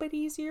a little bit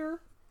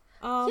easier.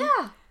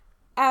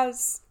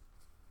 As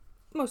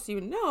most of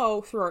you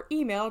know, through our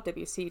email,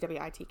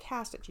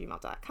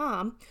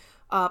 wcwitcast@gmail.com,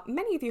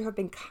 many of you have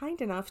been kind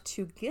enough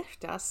to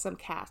gift us some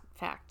cat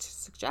fact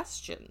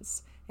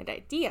suggestions and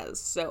ideas,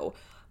 so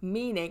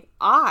meaning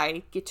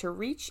I get to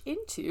reach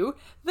into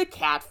the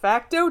cat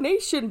fact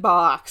donation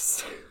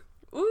box.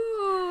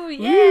 Ooh,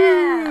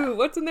 yeah! Ooh,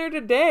 what's in there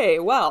today?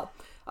 Well,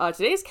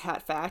 today's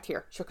cat fact,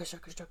 here,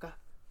 shuka.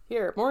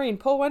 Here, Maureen,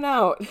 pull one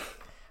out.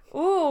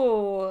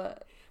 Ooh,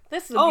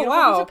 this is a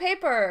beautiful piece of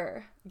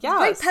paper. Yes.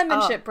 Great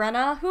penmanship,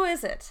 Brenna. Who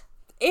is it?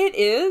 It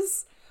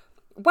is,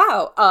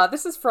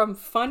 this is from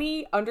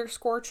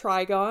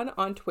funny_Trigon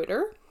on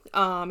Twitter.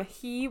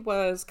 He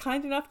was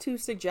kind enough to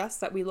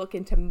suggest that we look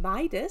into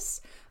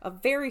Midas, a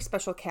very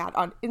special cat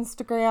on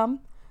Instagram.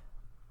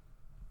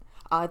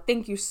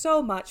 Thank you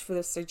so much for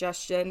this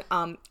suggestion.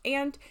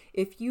 And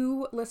if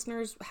you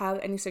listeners have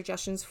any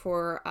suggestions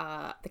for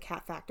the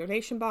Cat Fact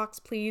donation box,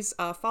 please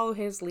follow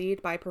his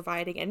lead by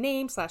providing a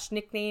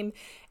name/nickname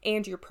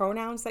and your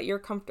pronouns that you're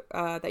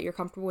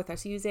comfortable with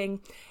us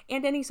using,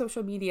 and any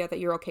social media that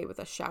you're okay with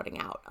us shouting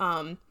out.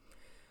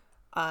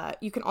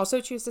 You can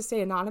also choose to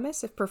stay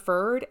anonymous if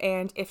preferred,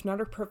 and if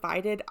none are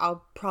provided,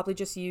 I'll probably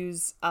just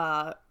use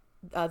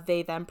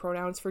they them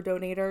pronouns for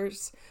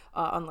donators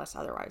unless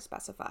otherwise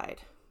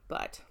specified.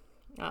 But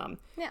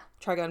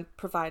Trigun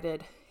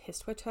provided his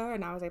Twitter,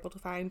 and I was able to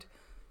find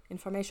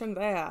information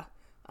there.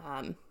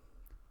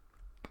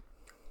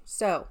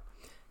 So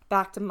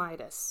back to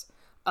Midas.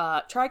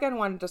 Trigun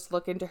wanted us to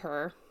look into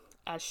her,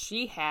 as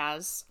she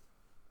has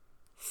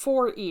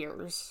 4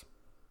 ears.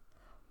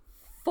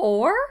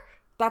 4?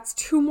 That's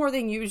 2 more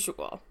than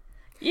usual.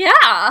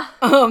 Yeah.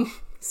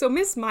 So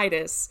Miss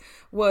Midas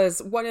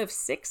was one of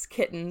 6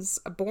 kittens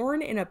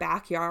born in a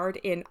backyard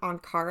in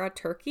Ankara,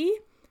 Turkey,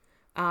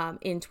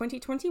 in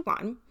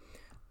 2021.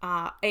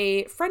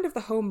 A friend of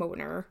the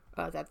homeowner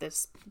that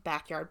this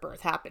backyard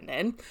birth happened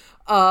in,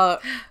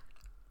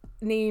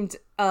 named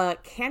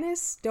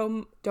Canis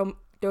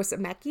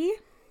Dosamecki.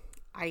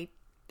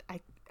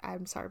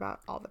 I'm sorry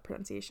about all the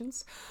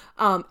pronunciations.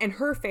 And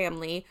her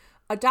family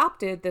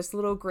adopted this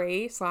little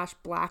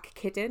gray/black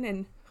kitten,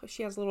 and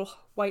she has a little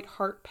white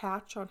heart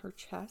patch on her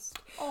chest.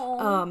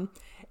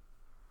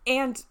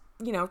 And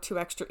 2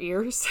 extra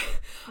ears.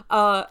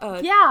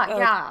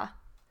 Yeah.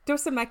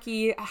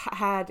 Dosamecki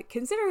had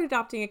considered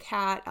adopting a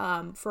cat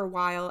for a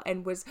while,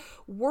 and was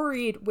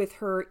worried with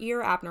her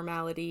ear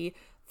abnormality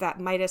that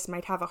Midas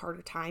might have a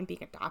harder time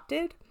being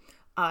adopted.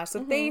 So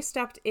they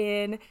stepped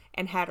in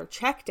and had her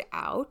checked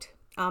out.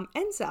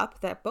 Ends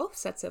up that both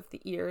sets of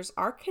the ears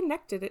are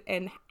connected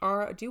and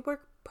do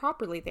work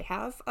properly. They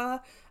have an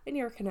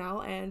ear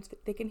canal, and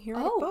they can hear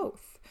out of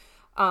both.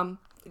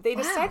 They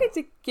decided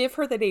to give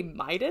her the name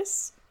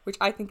Midas, which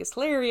I think is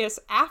hilarious,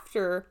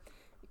 after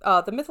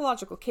the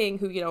mythological king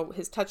who,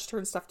 his touch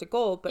turns stuff to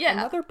gold. But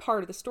another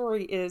part of the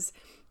story is,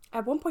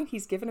 at one point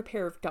he's given a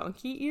pair of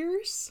donkey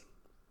ears.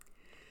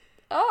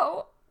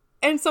 Oh.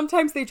 And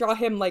sometimes they draw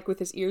him with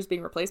his ears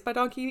being replaced by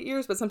donkey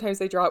ears, but sometimes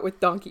they draw it with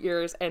donkey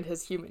ears and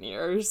his human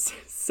ears.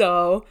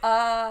 So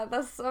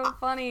that's so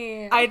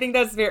funny. I think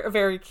that's very,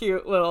 very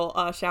cute little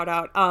shout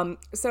out.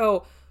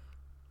 So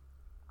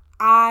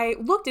I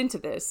looked into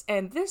this,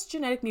 and this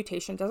genetic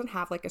mutation doesn't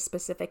have a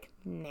specific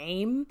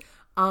name.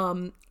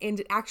 And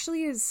it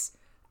actually is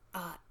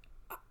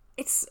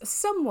it's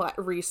somewhat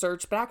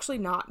researched, but actually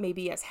not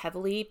maybe as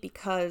heavily,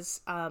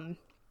 because kind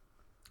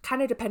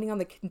of depending on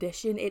the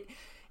condition, it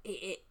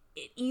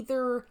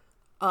either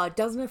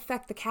doesn't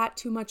affect the cat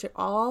too much at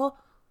all,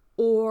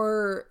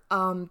 or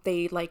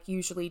they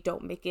usually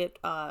don't make it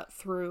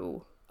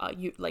through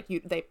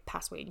they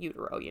pass away in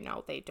utero.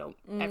 They don't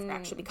ever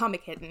actually become a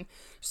kitten.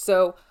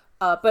 So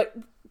but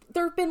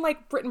there have been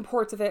written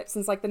reports of it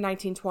since the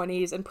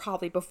 1920s and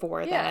probably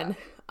before then.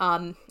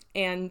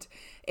 And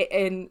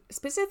in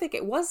specific,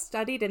 it was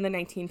studied in the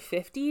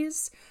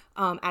 1950s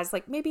as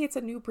maybe it's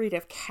a new breed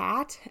of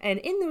cat. And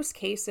in those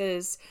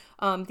cases,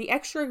 the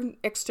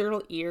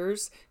external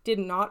ears did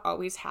not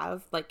always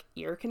have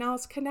ear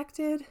canals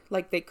connected.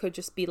 They could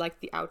just be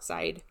the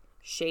outside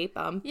shape.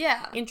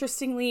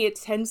 Interestingly, it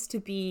tends to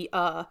be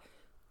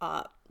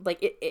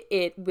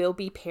it will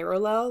be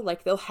parallel.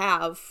 They'll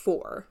have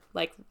 4.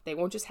 They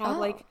won't just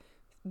have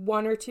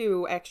 1 or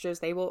 2 extras.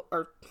 They will,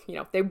 or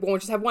they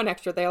won't just have 1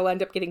 extra. They'll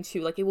end up getting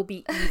 2. It will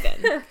be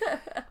even.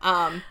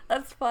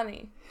 That's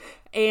funny.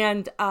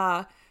 And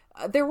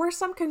there were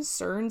some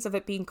concerns of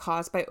it being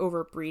caused by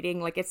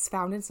overbreeding. It's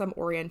found in some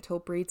oriental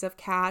breeds of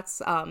cats.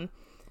 The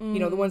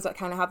ones that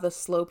kind of have the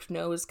sloped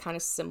nose, kind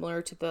of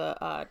similar to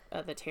the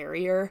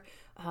terrier.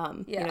 They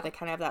kind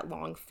of have that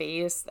long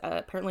face.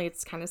 Apparently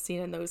it's kind of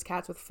seen in those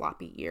cats with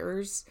floppy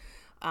ears.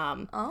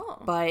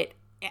 But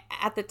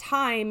at the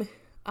time,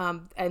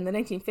 in the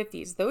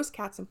 1950s, those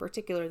cats in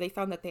particular, they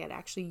found that they had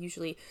actually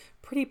usually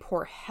pretty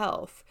poor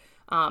health.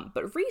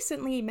 But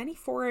recently, many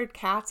four-eared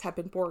cats have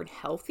been born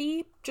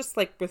healthy, just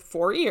with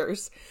 4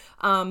 ears.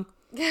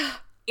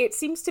 It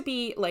seems to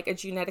be a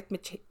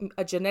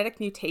genetic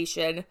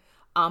mutation,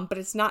 but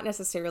it's not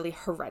necessarily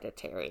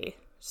hereditary.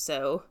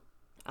 So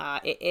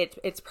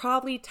it's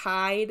probably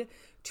tied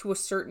to a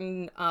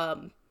certain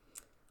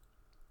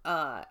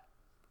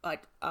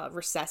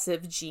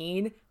recessive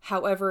gene.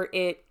 However,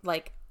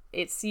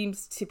 it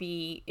seems to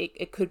be,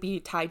 it could be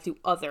tied to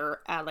other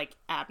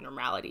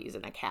abnormalities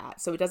in a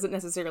cat. So it doesn't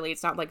necessarily,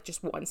 it's not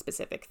just one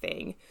specific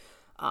thing,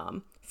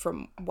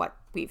 from what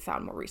we've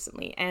found more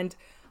recently. And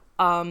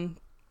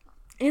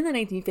in the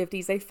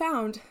 1950s, they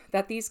found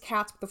that these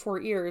cats with the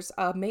 4 ears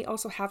may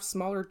also have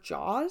smaller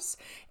jaws,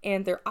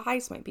 and their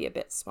eyes might be a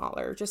bit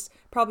smaller, just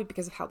probably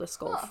because of how the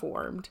skull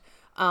formed.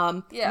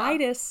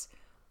 Midas,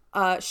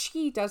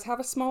 she does have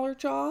a smaller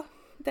jaw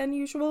than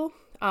usual,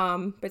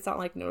 but it's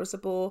not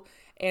noticeable.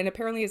 and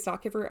apparently it's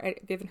not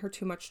given her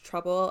too much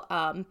trouble.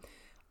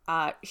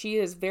 She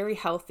is very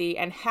healthy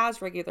and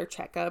has regular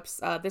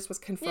checkups. This was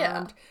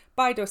confirmed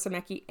by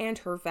Dosameki and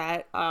her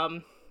vet.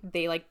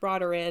 They like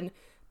brought her in.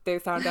 They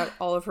found out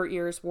all of her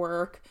ears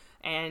work,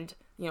 and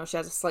you know, she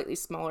has a slightly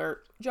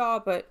smaller jaw,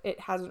 but it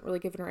hasn't really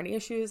given her any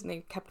issues. And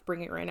they kept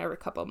bringing her in every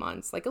couple of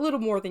months, like a little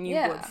more than you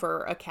would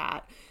for a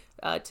cat,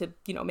 to,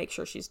 you know, make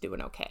sure she's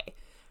doing okay.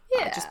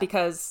 Just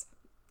because,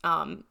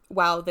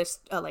 while this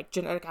like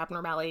genetic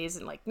abnormality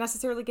isn't like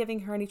necessarily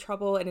giving her any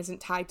trouble and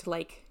isn't tied to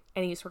like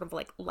any sort of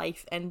like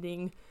life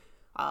ending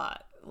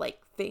like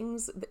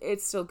things,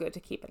 it's still good to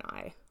keep an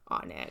eye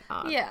on it.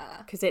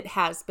 Because it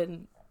has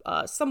been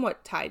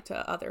somewhat tied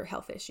to other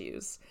health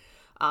issues.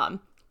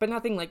 But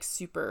nothing like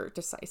super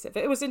decisive.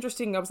 It was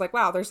interesting. I was like,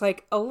 wow, there's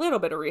like a little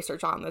bit of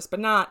research on this,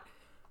 but not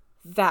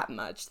that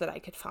much that I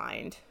could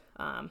find.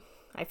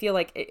 I feel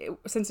like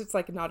since it's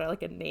like not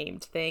like a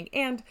named thing,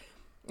 and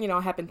you know,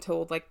 I have been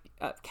told like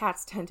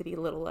cats tend to be a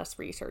little less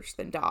researched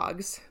than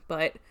dogs,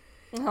 but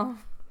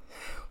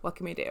what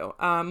can we do?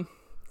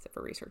 Except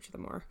for research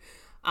them more.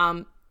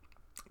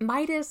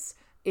 Midas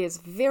is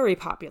very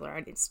popular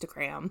on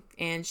Instagram,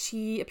 and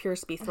she appears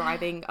to be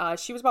thriving.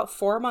 She was about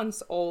 4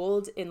 months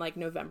old in like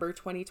November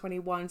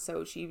 2021,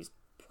 so she was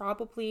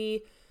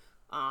probably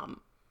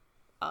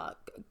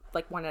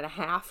like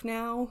 1.5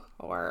 now,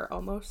 or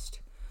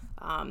almost.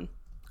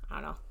 I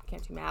don't know,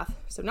 can't do math,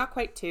 so not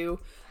quite 2.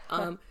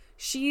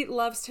 She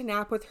loves to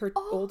nap with her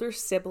older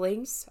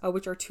siblings,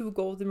 which are 2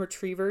 golden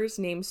retrievers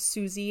named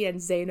Susie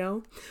and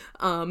Zeno.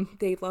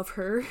 They love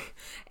her,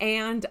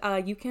 and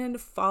you can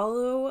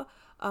follow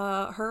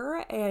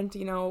her and,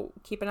 you know,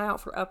 keep an eye out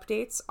for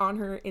updates on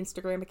her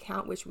Instagram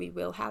account, which we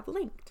will have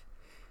linked.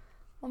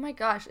 Oh my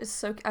gosh, it's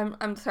so...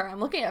 I'm sorry, I'm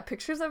looking at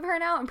pictures of her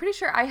now. I'm pretty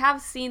sure I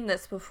have seen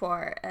this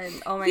before, and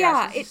oh my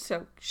gosh,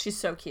 she's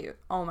so cute.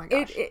 Oh my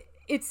gosh.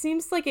 It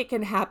seems like it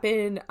can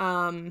happen,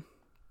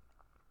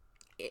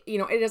 you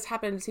know, it does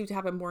seem to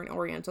happen more in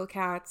Oriental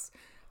cats,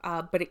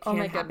 but it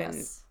can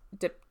happen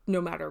no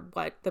matter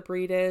what the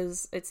breed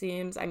is, it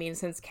seems. I mean,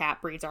 since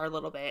cat breeds are a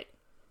little bit,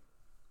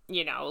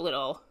 you know, a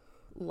little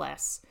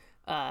less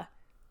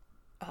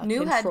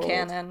new controlled.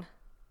 headcanon.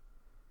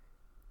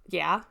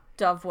 Yeah.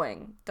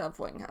 Dovewing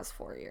has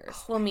 4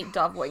 years. We'll meet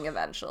Dovewing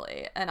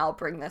eventually, and I'll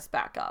bring this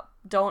back up.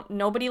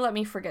 Nobody let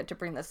me forget to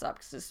bring this up,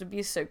 because this would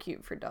be so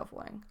cute for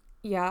Dovewing.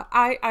 Yeah,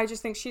 I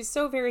just think she's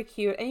so very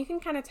cute, and you can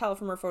kind of tell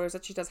from her photos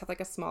that she does have like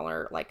a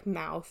smaller like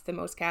mouth than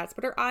most cats,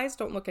 but her eyes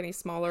don't look any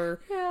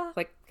smaller,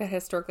 like that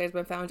historically has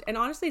been found. And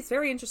honestly, it's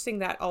very interesting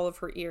that all of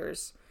her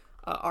ears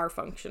are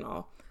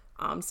functional,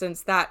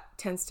 since that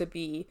tends to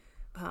be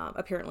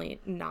apparently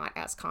not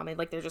as common.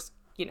 Like they're just,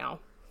 you know,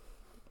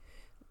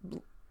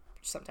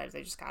 sometimes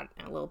they just got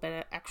a little bit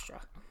of extra.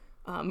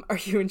 Are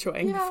you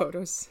enjoying the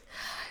photos?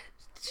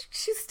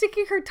 She's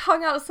sticking her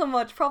tongue out so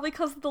much, probably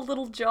because of the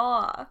little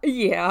jaw.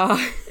 Yeah.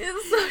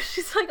 So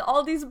she's like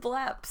all these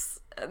bleps,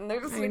 and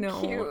they're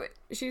so cute.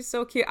 She's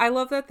so cute. I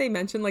love that they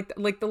mentioned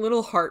like the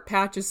little heart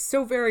patch is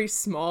so very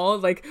small.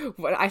 Like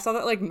what I saw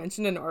that like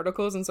mentioned in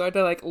articles, and so I had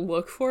to like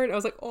look for it. I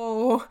was like,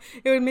 oh,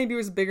 maybe it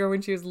was bigger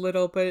when she was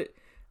little, but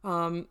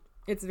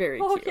it's very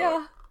cute. Oh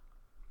yeah.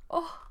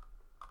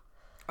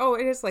 Oh,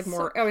 it is like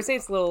more. I would say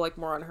it's a little like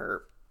more on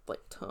her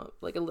like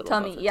like a little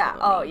tummy. Yeah.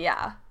 Tummy. Oh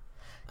yeah.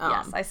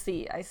 Yes, I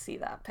see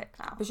that pic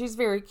now. But she's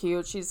very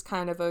cute. She's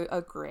kind of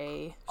a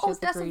gray.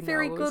 That's a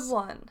very good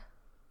one.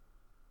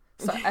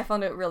 So I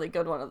found a really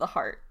good one of the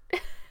heart.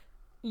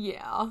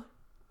 Yeah.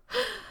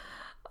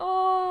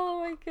 Oh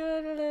my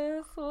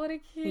goodness, what a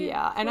cute.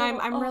 Yeah, and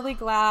I'm really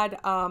glad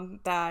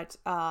that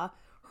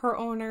her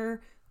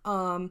owner,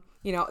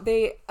 you know,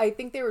 I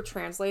think they were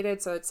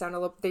translated, so it sounded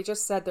a little, they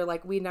just said they're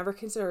like, we never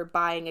considered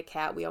buying a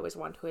cat, we always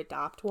want to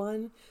adopt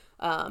one.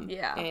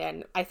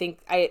 And I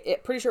think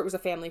pretty sure it was a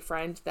family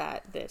friend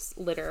that this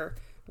litter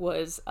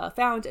was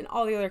found, and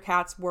all the other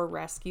cats were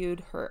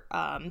rescued.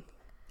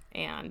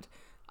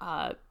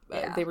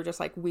 They were just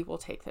like, we will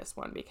take this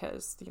one,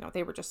 because, you know,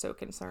 they were just so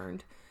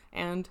concerned.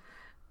 And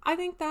I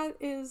think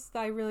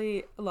I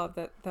really love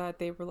that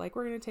they were like,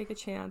 we're going to take a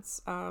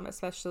chance.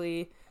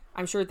 Especially,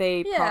 I'm sure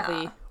they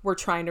probably were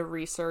trying to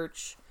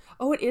research.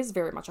 Oh, it is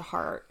very much a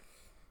heart.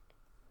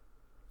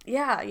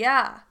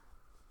 Yeah.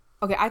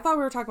 Okay, I thought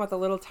we were talking about the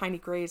little tiny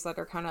grays that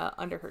are kind of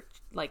under her,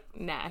 like,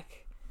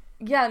 neck.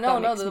 Yeah, no,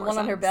 the one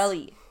on her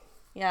belly.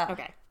 Yeah.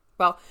 Okay.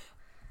 Well,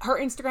 her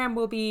Instagram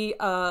will be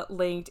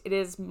linked. It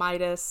is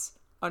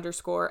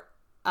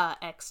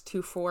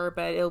Midas_X24,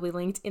 but it'll be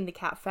linked in the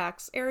cat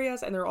facts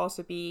areas, and there'll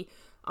also be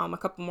a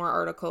couple more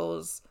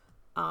articles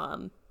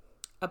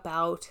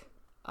about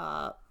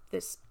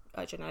this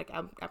genetic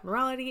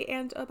abnormality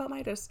and about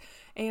Midas.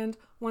 And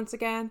once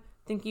again,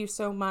 thank you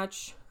so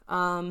much.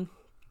 I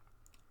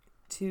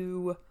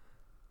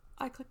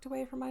clicked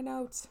away from my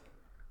notes.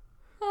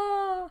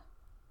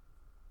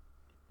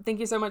 Thank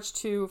you so much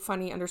to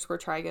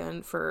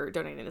funny_trigon for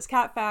donating this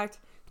cat fact.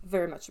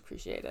 Very much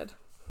appreciated.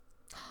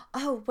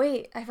 Oh,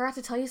 wait, I forgot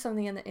to tell you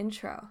something in the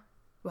intro.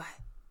 What?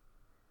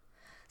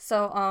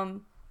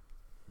 So,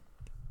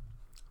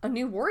 a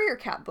new Warrior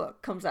Cat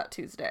book comes out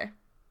Tuesday.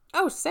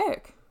 Oh,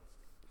 sick.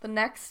 The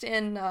next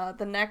in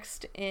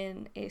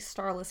A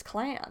Starless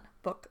Clan,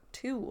 book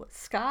 2,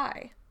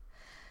 Sky.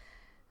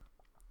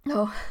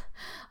 Oh,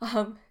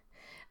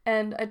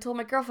 and I told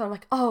my girlfriend, I'm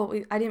like, oh,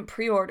 I didn't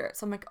pre-order it.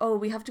 So I'm like, oh,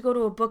 we have to go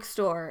to a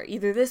bookstore,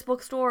 either this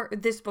bookstore or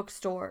this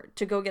bookstore,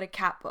 to go get a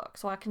cat book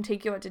so I can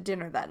take you out to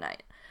dinner that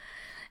night.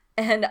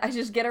 And I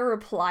just get a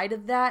reply to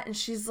that, and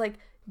she's like,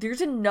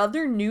 there's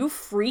another new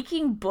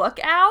freaking book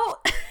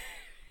out?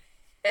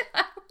 And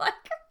I'm like,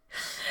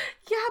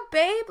 yeah,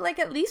 babe, like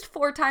at least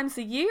 4 times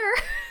a year.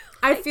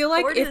 I feel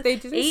like if they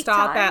didn't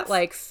stop at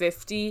like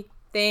 50,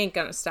 they ain't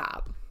gonna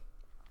stop.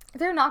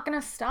 They're not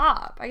gonna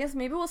stop. I guess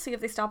maybe we'll see if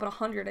they stop at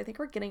 100. I think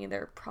we're getting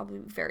there probably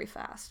very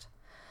fast.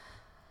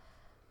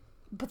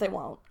 But they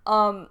won't.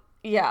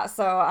 Yeah,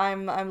 so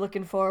I'm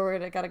looking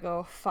forward. I gotta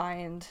go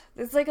find...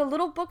 There's like a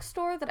little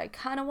bookstore that I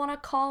kind of want to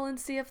call and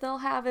see if they'll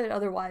have it.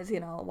 Otherwise,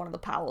 one of the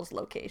Powell's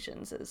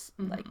locations is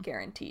like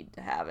guaranteed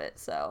to have it.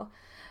 So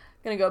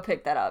gonna go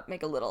pick that up,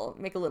 make a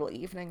little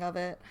evening of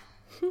it.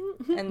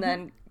 And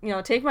then,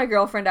 take my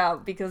girlfriend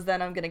out, because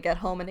then I'm gonna get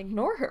home and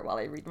ignore her while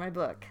I read my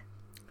book.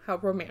 How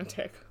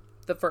romantic.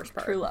 The first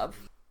part. True love.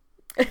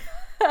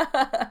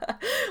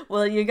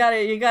 Well, you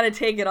gotta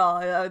take it all.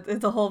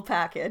 It's a whole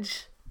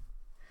package.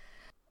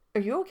 Are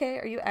you okay?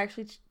 Are you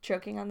actually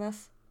choking on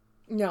this?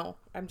 No,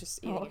 I'm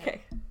just eating it.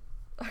 Okay.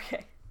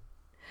 Okay.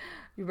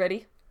 You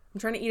ready? I'm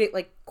trying to eat it,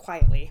 like,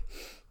 quietly.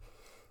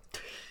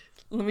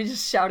 Let me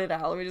just shout it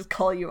out. Let me just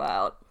call you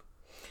out.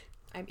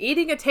 I'm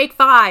eating a Take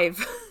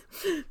 5.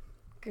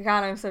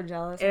 God, I'm so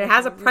jealous. And it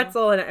has a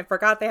pretzel in it. I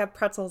forgot they have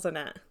pretzels in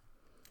it.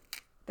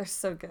 They're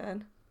so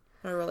good.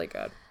 They're really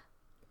good.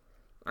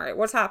 All right,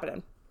 what's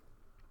happening?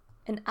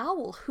 An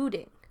owl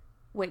hooting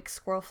wakes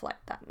Squirrelflight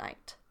that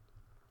night.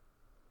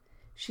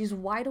 She's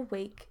wide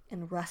awake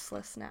and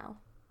restless now.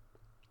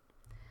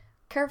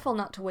 Careful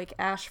not to wake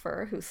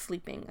Ashfur, who's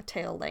sleeping a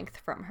tail length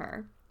from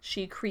her,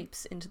 she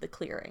creeps into the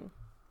clearing.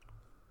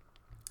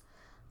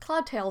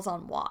 Cloudtail's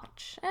on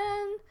watch,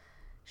 and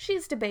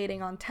she's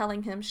debating on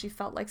telling him she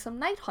felt like some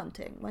night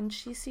hunting when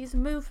she sees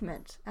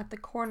movement at the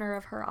corner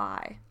of her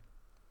eye.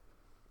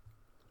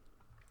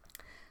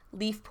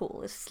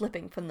 Leafpool is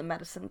slipping from the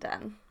medicine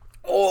den.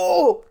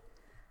 Oh!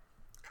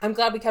 I'm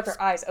glad we kept our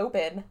eyes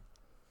open.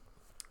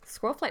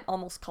 Squirrelflight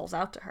almost calls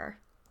out to her,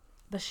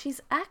 but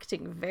she's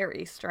acting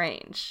very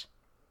strange.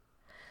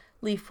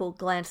 Leafpool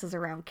glances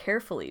around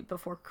carefully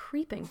before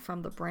creeping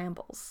from the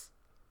brambles,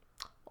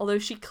 although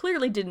she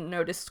clearly didn't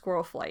notice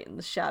Squirrelflight in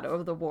the shadow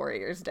of the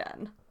warrior's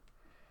den.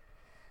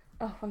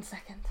 Oh, 1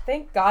 second.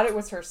 Thank God it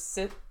was her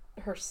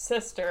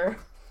sister.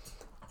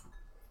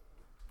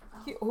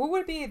 Who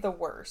would be the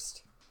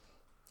worst?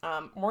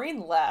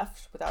 Maureen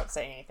left without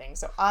saying anything,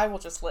 so I will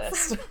just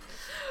list.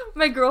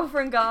 My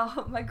girlfriend got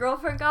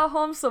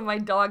home, so my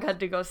dog had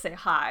to go say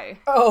hi.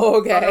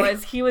 Oh, okay.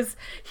 Otherwise, he was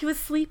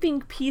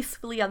sleeping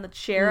peacefully on the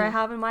chair I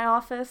have in my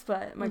office,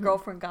 but my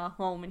girlfriend got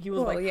home and he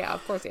was like, yeah,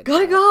 of course he had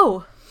gotta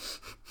go.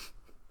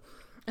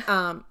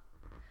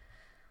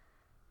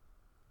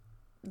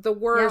 The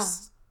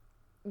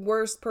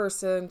worst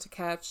person to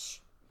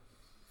catch.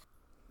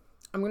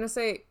 I'm gonna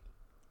say,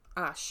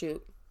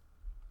 shoot.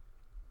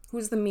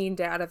 Who's the mean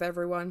dad of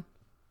everyone?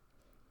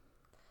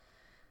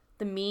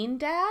 The mean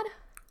dad?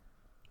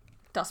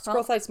 Dustpelt?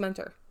 Squirrelflight's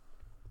mentor.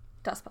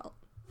 Dustpelt.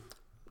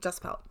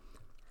 Dustpelt.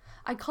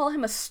 I call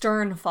him a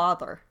stern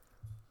father.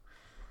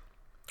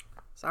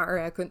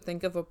 Sorry, I couldn't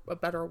think of a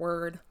better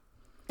word.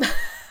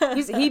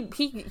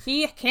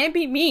 He can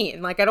be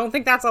mean. Like, I don't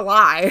think that's a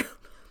lie.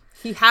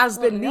 He has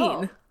been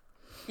mean.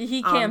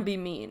 He can be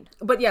mean.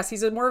 But yes,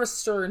 he's more of a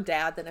stern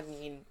dad than a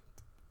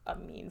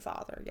mean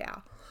father, yeah.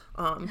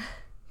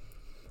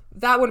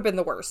 That would have been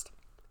the worst.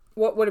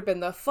 What would have been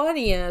the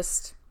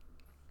funniest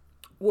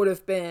would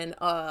have been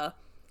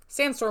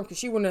Sandstorm, because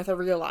she wouldn't have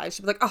realized.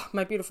 She'd be like, oh,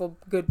 my beautiful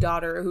good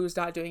daughter who's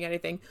not doing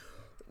anything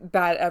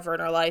bad ever in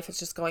her life. It's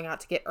just going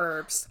out to get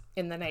herbs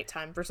in the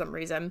nighttime for some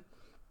reason.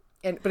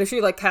 But if she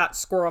caught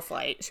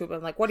Squirrelflight, she would have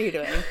been like, what are you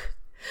doing?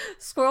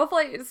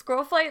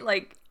 Squirrelflight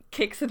like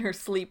kicks in her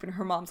sleep and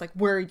her mom's like,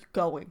 where are you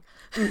going?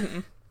 Mm-hmm.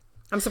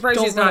 I'm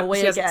surprised she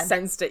hasn't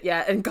sensed it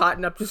yet and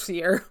gotten up to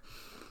see her.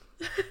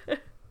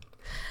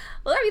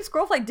 Well, I mean,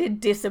 Squirrelflight did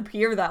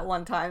disappear that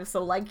one time,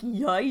 so,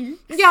 yikes.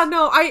 Yeah,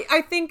 no,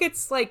 I think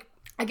it's, I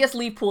guess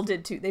Leafpool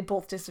did, too. They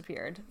both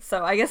disappeared.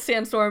 So, I guess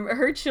Sandstorm,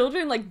 her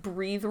children,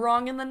 breathe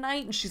wrong in the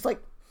night, and she's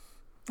like,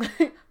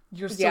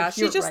 you're so cute,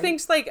 she just right?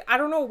 thinks, I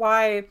don't know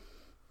why.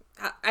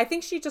 I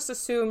think she just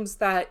assumes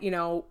that,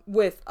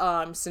 with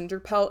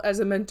Cinderpelt as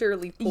a mentor,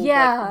 Leafpool,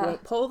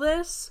 won't pull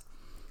this.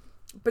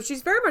 But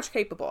she's very much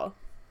capable.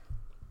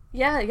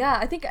 Yeah.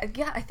 I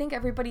think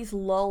everybody's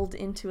lulled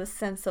into a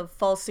sense of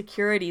false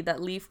security that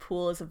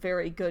Leafpool is a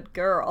very good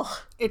girl.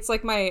 It's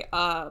like my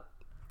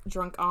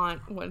drunk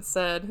aunt once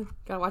said,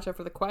 gotta watch out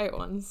for the quiet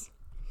ones.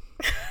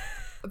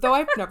 Though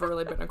I've never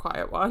really been a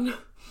quiet one.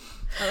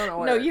 I don't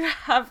know. No, you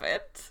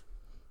haven't.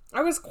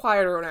 I was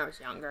quieter when I was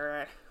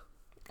younger.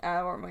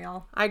 Weren't we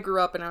all? I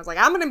grew up and I was like,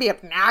 I'm gonna be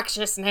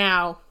obnoxious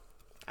now.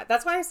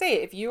 That's why I say,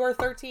 if you are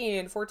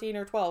 13, 14,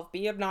 or 12,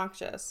 be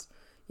obnoxious.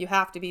 You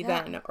have to be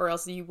then, or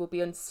else you will be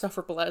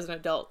insufferable as an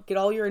adult. Get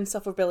all your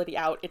insufferability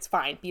out. It's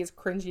fine. Be as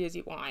cringy as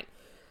you want.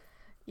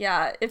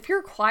 Yeah, if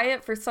you're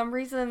quiet, for some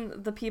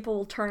reason, the people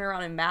will turn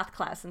around in math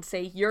class and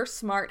say, "You're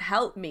smart,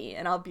 help me."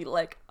 And I'll be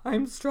like,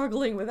 "I'm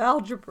struggling with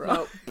algebra."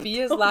 No,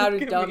 be as loud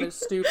and dumb and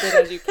stupid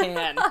as you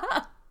can.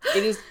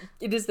 It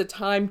is the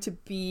time to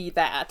be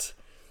that.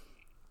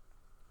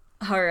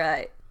 All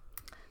right.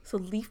 So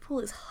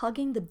Leafpool is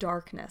hugging the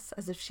darkness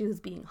as if she was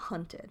being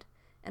hunted,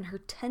 and her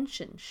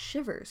tension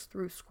shivers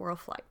through Squirrel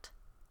Flight.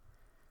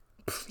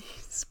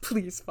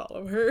 Please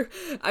follow her.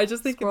 I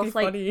just think it'd be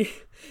funny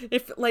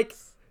if, like,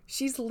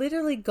 she's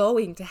literally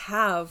going to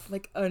have,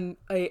 like, a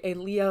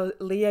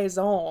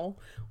liaison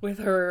with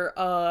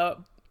her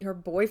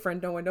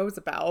boyfriend no one knows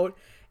about,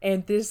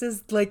 and this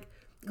is, like,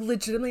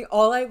 legitimately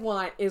all I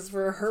want is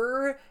for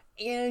her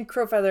and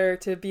Crowfeather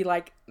to be,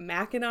 like,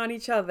 macking on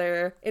each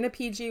other in a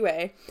PG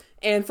way,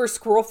 and for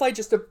Squirrelflight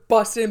just to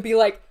bust in and be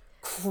like,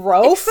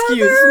 Crowfeather?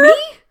 Excuse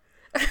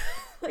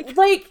me?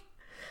 like,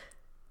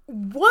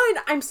 one,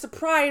 I'm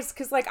surprised,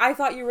 because, like, I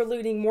thought you were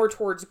leaning more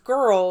towards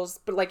girls,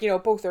 but, like, you know,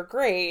 both are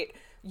great.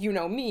 You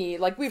know me.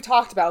 Like, we've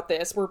talked about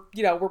this. We're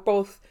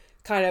both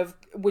kind of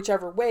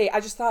whichever way. I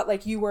just thought,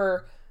 like, you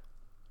were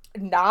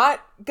not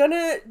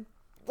gonna,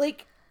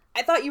 like,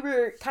 I thought you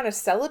were kind of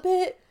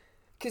celibate,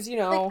 because, you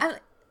know...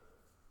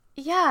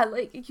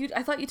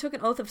 I thought you took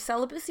an oath of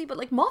celibacy, but,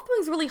 like,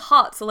 Mothwing's really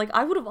hot, so, like,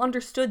 I would have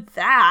understood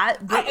that,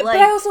 but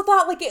I also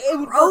thought, like, it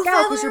would work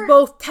out, because you're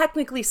both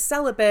technically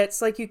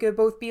celibates, like, you could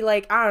both be,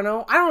 like, I don't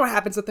know what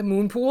happens at the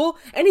moon pool,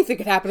 anything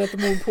could happen at the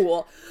moon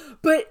pool,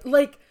 but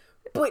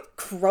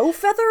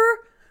Crowfeather?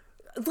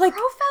 Like...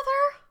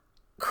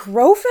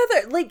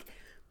 Crowfeather? Like,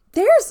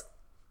 there's...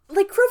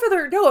 Like,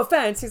 Crowfeather, no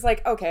offense, he's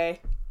like,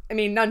 okay, I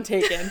mean, none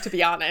taken, to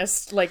be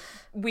honest, like,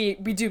 we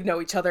do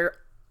know each other.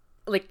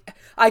 Like,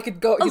 I could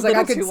go, he's like,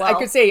 I could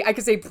say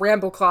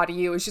Brambleclaw to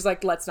you, and she's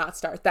like, let's not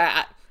start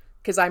that,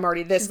 because I'm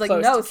already this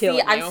close to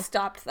killing you. I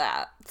stopped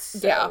that,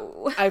 so... Yeah,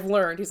 I've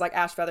learned. He's like,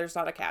 Ashfeather's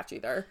not a catch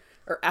either.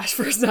 Or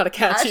Ashfur's not a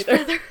catch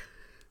either.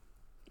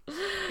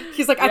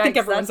 He's like, I think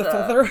everyone's a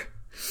feather.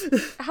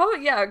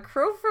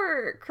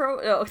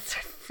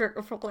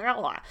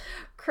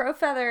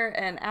 Crowfeather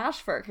and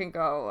Ashfur can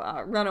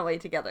go run away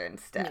together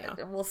instead. Yeah.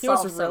 And we'll you know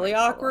solve what's really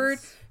awkward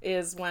problems.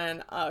 is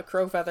when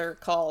Crowfeather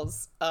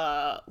calls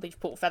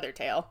Leafpool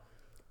Feathertail.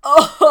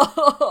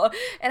 Oh,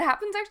 it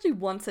happens actually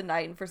once a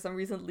night, and for some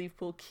reason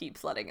Leafpool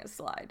keeps letting it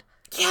slide.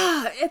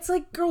 Yeah, it's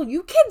like, girl,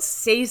 you can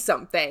say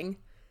something.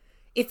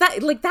 If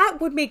that, like, that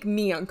would make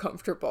me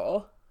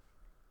uncomfortable.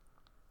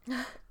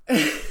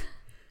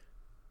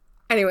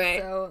 Anyway.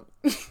 So,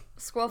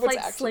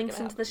 Squirrelflight slinks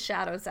into the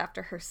shadows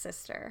after her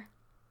sister.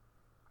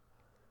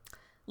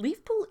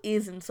 Leafpool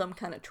is in some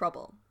kind of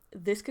trouble.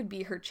 This could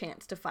be her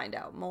chance to find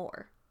out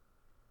more.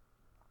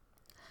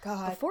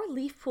 God. Before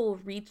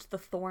Leafpool reached the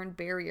thorn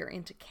barrier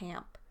into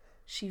camp,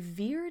 she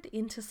veered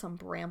into some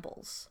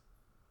brambles.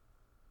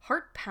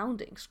 Heart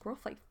pounding,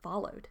 Squirrelflight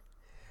followed.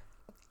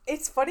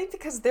 It's funny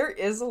because there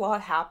is a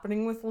lot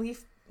happening with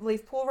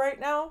Leafpool right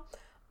now.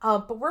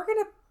 But we're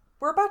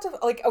about to,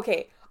 like,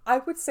 okay, I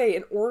would say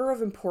in order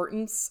of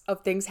importance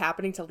of things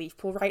happening to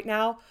Leafpool right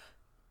now,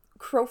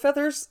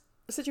 Crowfeather's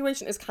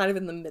situation is kind of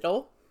in the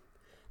middle.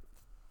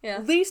 Yeah.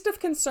 Least of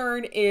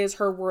concern is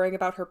her worrying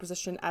about her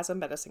position as a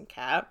medicine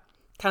cat.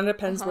 Kind of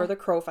depends where the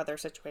Crowfeather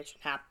situation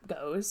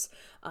goes.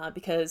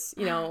 Because,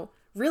 you know,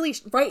 really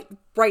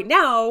right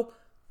now,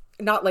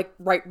 not like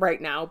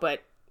right now,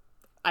 but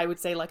I would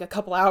say like a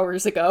couple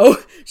hours ago,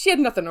 she had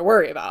nothing to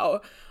worry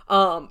about.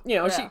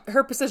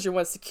 Her position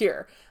was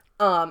secure.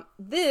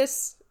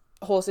 This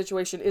whole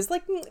situation is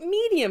like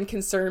medium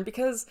concern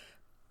because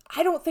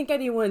I don't think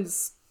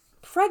anyone's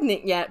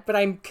pregnant yet, but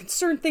I'm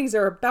concerned things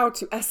are about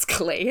to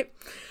escalate.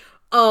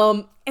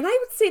 And I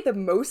would say the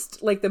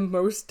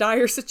most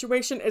dire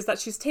situation is that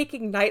she's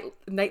taking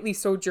nightly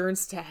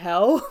sojourns to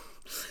hell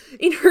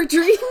in her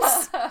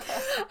dreams.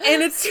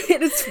 And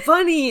it's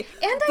funny.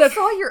 And I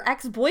saw your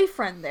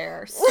ex-boyfriend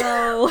there,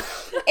 so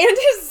and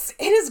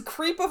his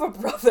creep of a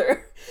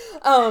brother.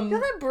 You know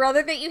that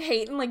brother that you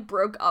hate and like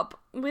broke up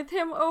with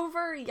him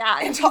over? Yeah,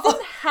 and he's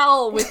in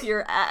hell with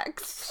your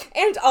ex.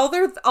 And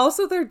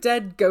also their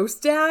dead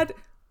ghost dad.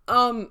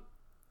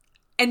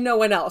 And no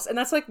one else. And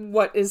that's like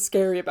what is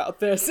scary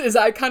about this is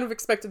I kind of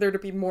expected there to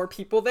be more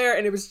people there,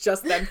 and it was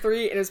just them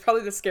three, and it was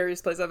probably the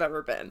scariest place I've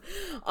ever been.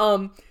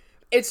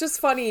 It's just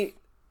funny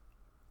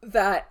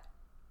that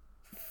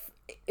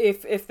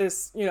if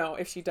this, you know,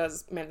 if she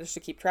does manage to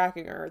keep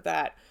tracking her,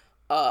 that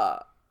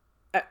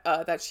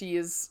that she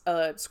is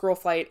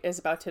Squirrelflight is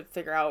about to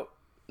figure out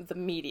the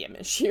medium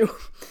issue.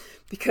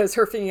 Because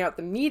her figuring out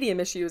the medium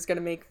issue is going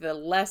to make the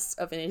less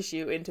of an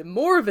issue into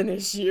more of an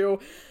issue,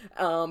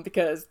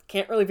 because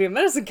can't really be a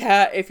medicine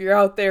cat if you're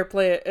out there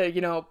playing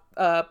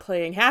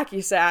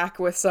hacky sack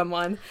with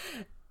someone.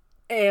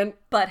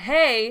 But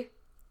hey,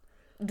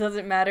 Does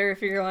it matter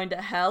if you're going to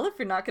hell if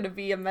you're not going to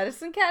be a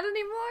medicine cat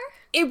anymore?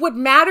 It would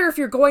matter if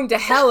you're going to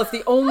hell if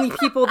the only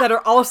people that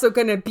are also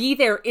going to be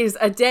there is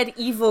a dead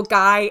evil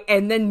guy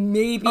and then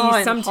maybe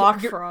and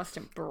Hawkfrost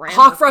and Brandon.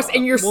 Hawkfrost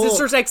and your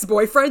sister's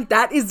ex-boyfriend.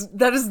 That is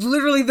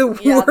literally the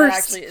worst. Yeah, that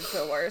actually is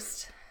the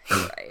worst. You're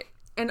right.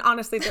 And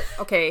honestly,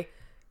 okay,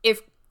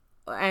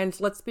 and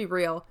let's be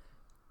real,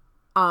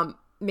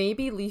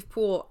 maybe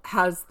Leafpool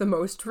has the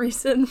most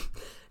reason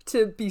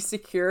to be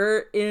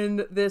secure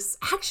in this.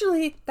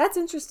 Actually, that's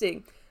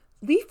interesting.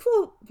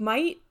 Leafpool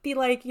might be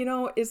like,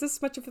 is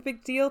this much of a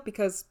big deal?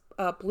 Because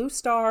Blue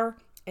Star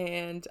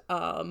and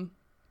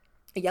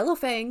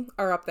Yellowfang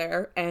are up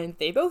there, and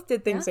they both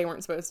did things they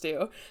weren't supposed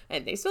to,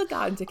 and they still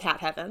got into cat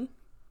heaven.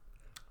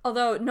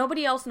 Although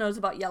nobody else knows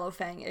about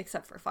Yellowfang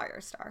except for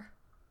Firestar.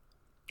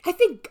 I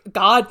think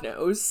God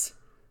knows.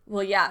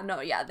 Well,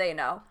 they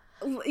know.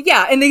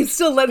 Yeah, and they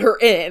still let her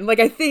in. Like,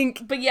 I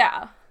think... But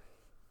yeah.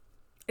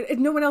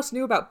 No one else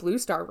knew about Blue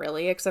Star,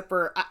 really, except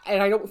for...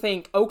 And I don't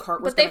think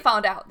Oakhart was But they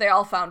found out. They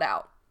all found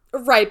out.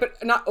 Right, but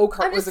not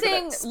Oakhart was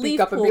going to speak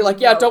up and be like,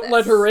 yeah, don't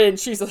let her in.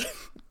 She's a...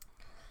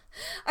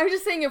 I'm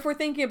just saying, if we're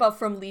thinking about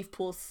from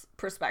Leafpool's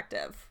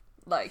perspective,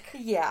 like...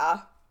 Yeah.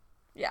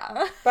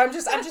 Yeah. But I'm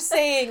just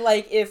saying,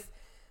 like, if...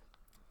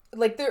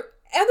 Like, there...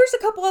 And there's a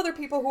couple other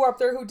people who are up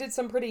there who did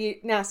some pretty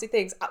nasty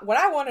things. What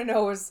I want to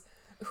know is...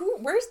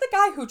 Where's the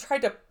guy who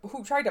tried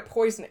to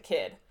poison a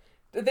kid?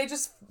 Did they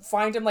just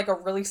find him like a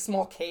really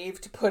small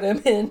cave to put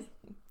him in?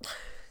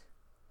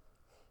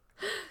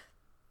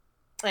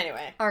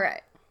 Anyway. All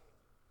right.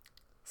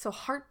 So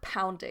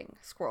heart-pounding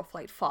Squirrel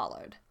Flight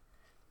followed.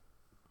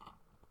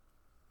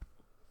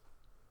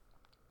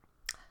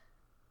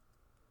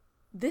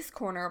 This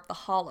corner of the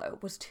hollow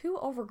was too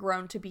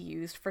overgrown to be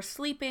used for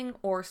sleeping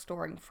or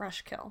storing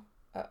fresh kill.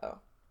 Uh-oh.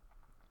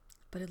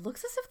 But it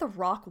looks as if the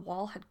rock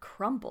wall had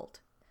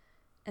crumbled,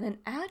 and an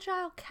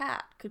agile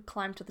cat could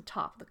climb to the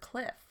top of the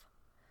cliff.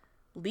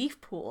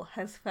 Leafpool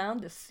has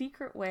found a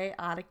secret way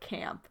out of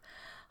camp.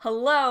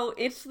 Hello,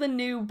 it's the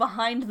new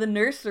behind the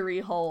nursery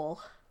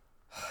hole.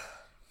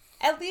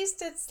 At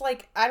least it's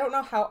like, I don't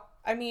know how,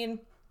 I mean,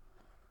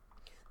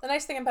 the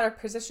nice thing about our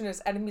position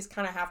is enemies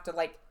kind of have to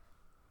like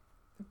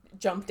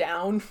jump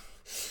down.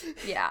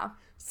 Yeah.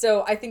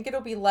 So I think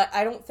it'll be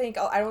I don't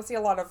see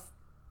a lot of,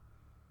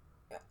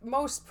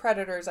 most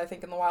predators I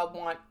think in the wild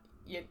want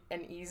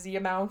an easy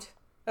amount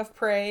of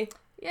prey.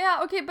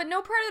 Yeah, okay, but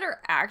no predator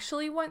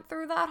actually went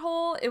through that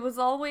hole. It was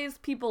always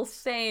people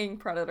saying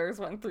predators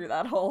went through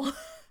that hole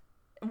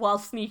while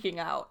sneaking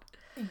out.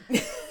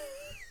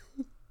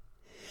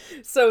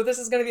 So this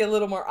is going to be a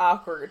little more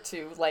awkward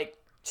to, like,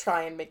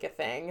 try and make a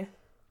thing.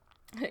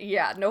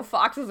 Yeah, no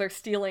foxes are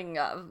stealing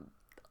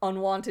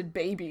unwanted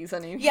babies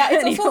anymore. Yeah,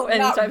 it's also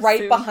not right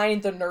soon.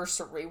 behind the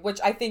nursery, which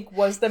I think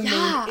was the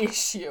main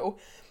issue.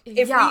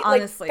 If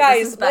honestly,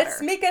 guys,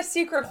 let's make a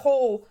secret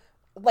hole,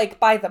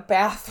 like, by the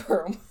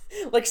bathroom.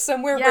 Like,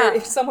 somewhere where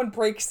if someone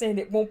breaks in,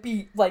 it won't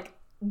be, like,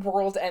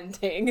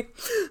 world-ending.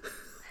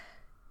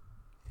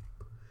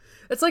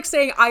 It's like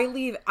saying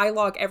I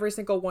log every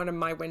single one of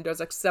my windows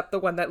except the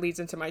one that leads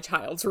into my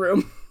child's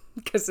room.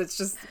 Because it's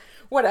just,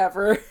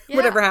 whatever. Yeah.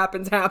 Whatever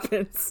happens,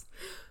 happens.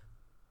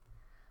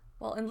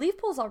 Well, and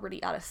Leafpool's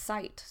already out of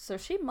sight, so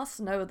she must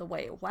know the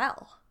way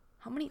well.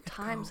 How many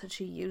times had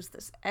she used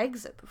this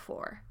exit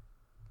before?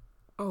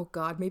 Oh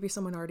god, maybe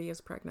someone already is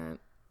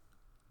pregnant.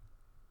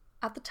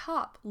 At the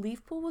top,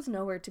 Leafpool was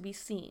nowhere to be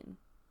seen,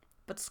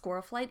 but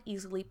Squirrelflight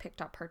easily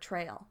picked up her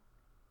trail.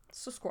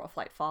 So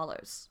Squirrelflight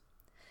follows.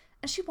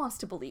 And she wants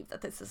to believe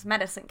that this is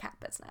medicine cat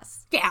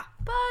business. Yeah.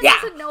 But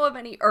doesn't know of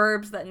any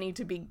herbs that need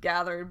to be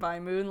gathered by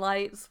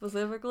moonlight,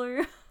 specifically.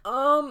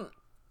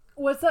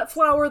 What's that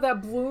flower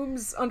that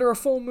blooms under a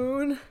full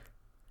moon?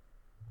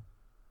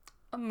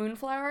 A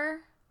moonflower?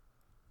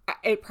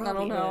 It probably I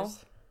don't know.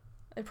 is.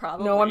 It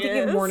probably No, I'm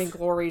thinking morning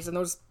glories, and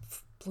those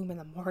bloom in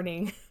the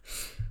morning.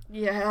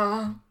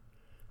 Yeah.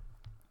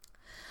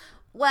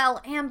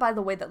 Well, and by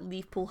the way that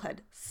Leafpool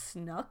had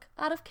snuck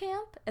out of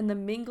camp, and the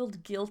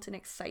mingled guilt and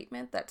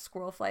excitement that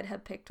Squirrelflight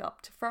had picked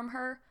up from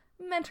her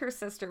meant her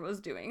sister was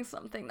doing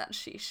something that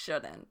she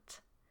shouldn't.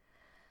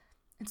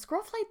 And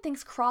Squirrelflight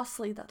thinks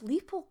crossly that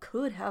Leafpool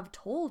could have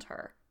told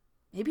her.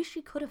 Maybe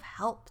she could have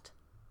helped.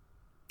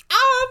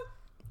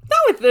 Not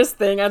with this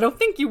thing. I don't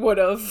think you would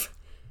have.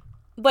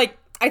 Like,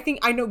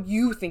 I know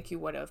you think you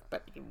would have,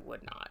 but you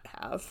would not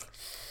have.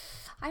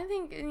 I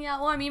think,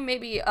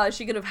 maybe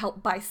she could have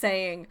helped by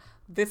saying,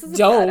 this is a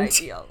bad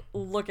idea.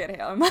 Look at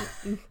him.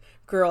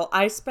 Girl,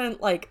 I spent,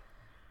 like,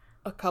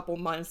 a couple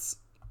months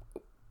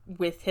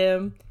with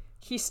him.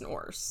 He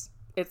snores.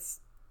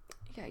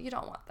 Yeah, you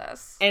don't want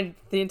this. And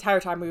the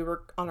entire time we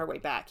were on our way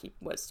back, he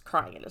was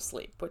crying in his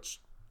sleep, which,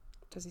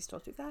 does he still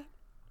do that?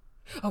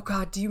 Oh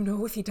god, do you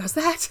know if he does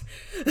that?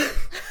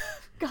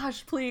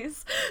 Gosh,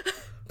 please.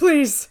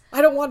 Please.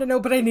 I don't want to know,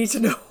 but I need to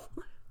know.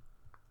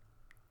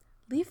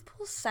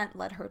 Leafpool's scent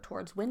led her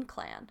towards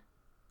WindClan.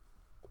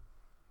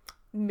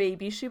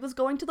 Maybe she was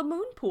going to the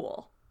moon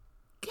pool.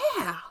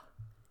 Yeah.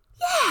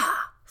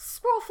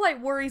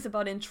 Squirrelflight worries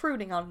about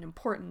intruding on an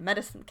important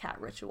medicine cat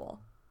ritual,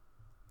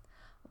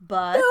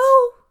 But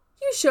No,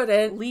 you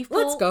shouldn't. Leafpool,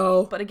 Let's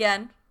go. But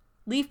again,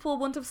 Leafpool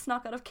wouldn't have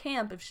snuck out of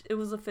camp if it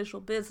was official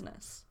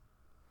business.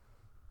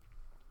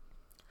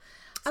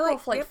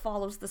 Squirrelflight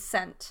follows the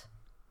scent.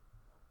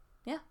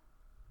 Yeah.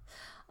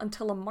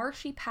 Until a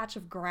marshy patch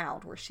of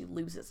ground where she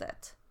loses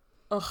it.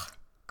 Ugh.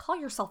 Call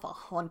yourself a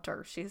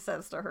hunter, she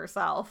says to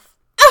herself.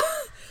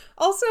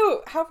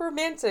 Also, how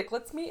romantic.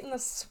 Let's meet in the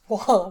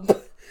swamp.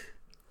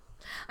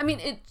 I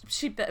mean,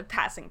 she'd been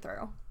passing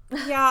through.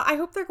 Yeah, I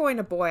hope they're going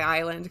to Boy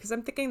Island, because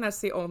I'm thinking that's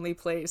the only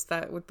place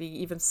that would be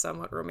even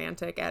somewhat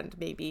romantic, and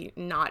maybe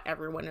not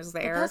everyone is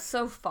there. But that's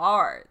so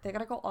far. They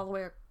gotta go all the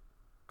way,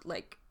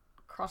 like,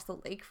 across the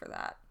lake for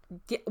that.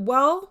 Yeah,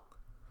 well,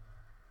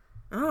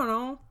 I don't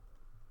know.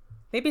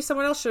 Maybe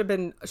someone else should have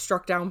been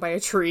struck down by a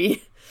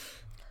tree.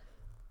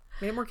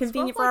 Made it more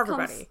convenient for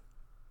everybody.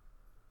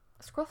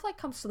 Squirrelflight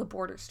comes to the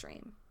border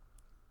stream.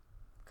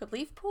 Could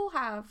Leafpool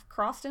have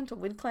crossed into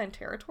WindClan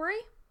territory?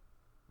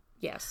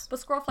 Yes. But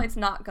Squirrelflight's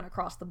not going to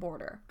cross the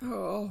border.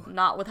 Oh.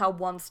 Not with how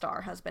One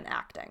Star has been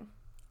acting.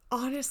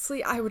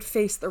 Honestly, I would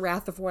face the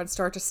wrath of One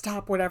Star to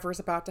stop whatever's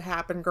about to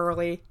happen,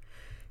 girly.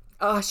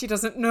 She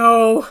doesn't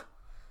know.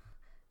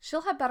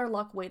 She'll have better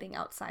luck waiting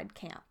outside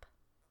camp.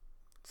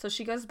 So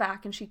she goes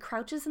back and she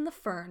crouches in the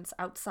ferns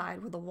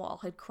outside where the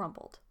wall had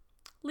crumbled.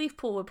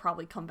 Leafpool would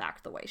probably come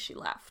back the way she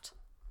left.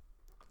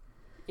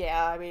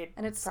 Yeah, I mean,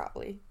 and it's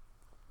probably.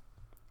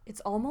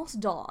 It's almost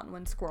dawn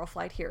when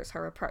Squirrelflight hears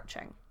her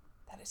approaching.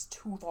 That is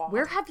too long.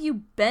 Where have you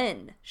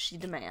been? She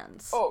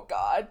demands. Oh,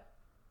 God.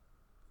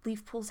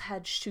 Leafpool's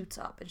head shoots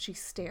up and she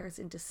stares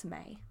in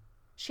dismay.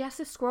 She asks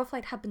if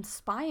Squirrelflight had been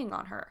spying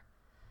on her.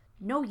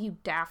 No, you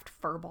daft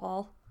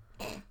furball.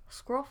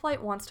 Squirrelflight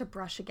wants to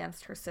brush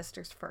against her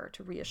sister's fur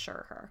to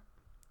reassure her.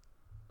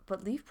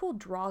 But Leafpool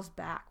draws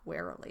back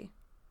warily.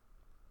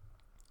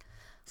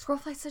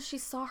 Squirrelflight says she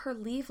saw her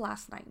leave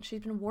last night and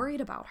she's been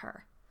worried about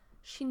her.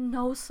 She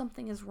knows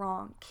something is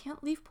wrong.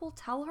 Can't Leafpool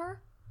tell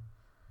her?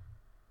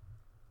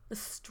 The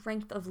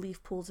strength of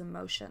Leafpool's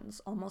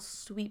emotions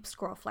almost sweeps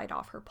Squirrelflight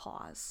off her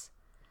paws.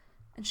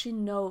 And she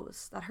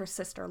knows that her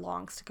sister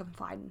longs to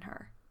confide in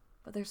her,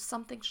 but there's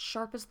something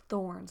sharp as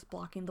thorns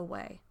blocking the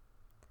way.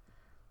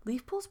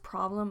 Leafpool's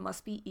problem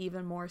must be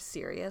even more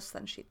serious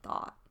than she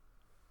thought.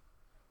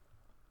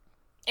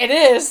 It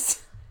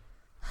is!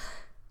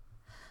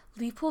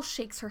 Leafpool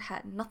shakes her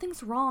head.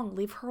 Nothing's wrong.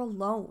 Leave her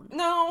alone.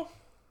 No.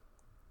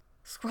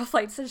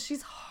 Squirrelflight says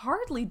she's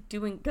hardly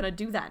gonna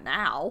do that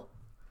now.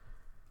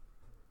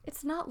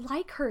 It's not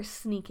like her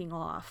sneaking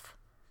off.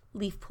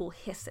 Leafpool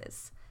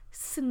hisses.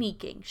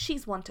 Sneaking.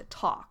 She's one to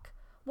talk.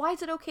 Why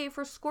is it okay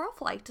for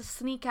Squirrelflight to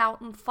sneak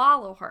out and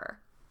follow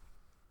her?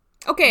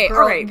 Okay, Girl,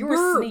 alright. you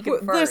were sneaking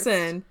first.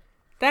 Listen,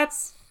 that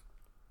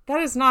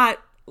is not...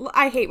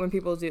 I hate when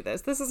people do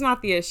this. This is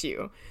not the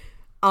issue.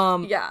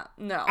 Yeah,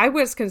 no. I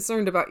was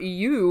concerned about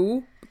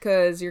you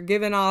because you're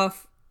giving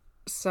off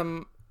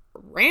some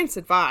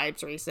rancid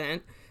vibes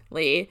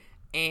recently,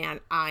 and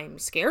I'm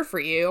scared for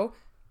you.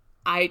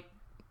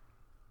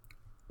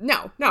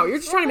 No, you're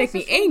just trying to make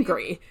me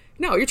angry.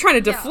 No, you're trying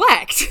to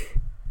deflect.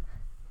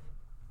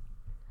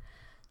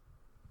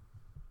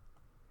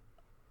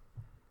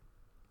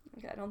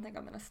 Okay, I don't think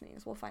I'm gonna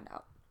sneeze. We'll find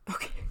out.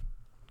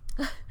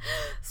 Okay.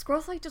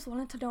 Squirrelflight just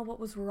wanted to know what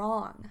was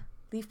wrong.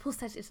 Leafpool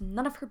says it's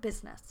none of her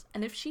business,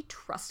 and if she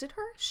trusted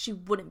her, she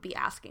wouldn't be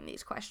asking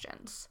these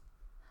questions.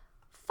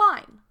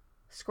 Fine,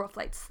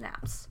 Squirrelflight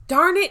snaps.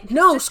 Darn it,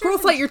 no,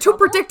 Squirrelflight, you're too trouble?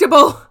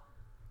 predictable.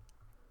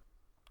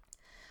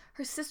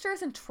 Her sister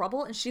is in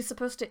trouble and she's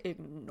supposed to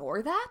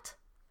ignore that?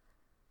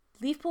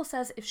 Leafpool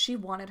says if she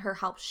wanted her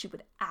help, she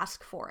would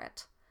ask for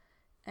it.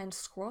 And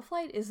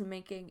Squirrelflight is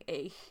making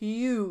a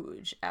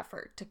huge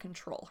effort to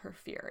control her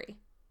fury.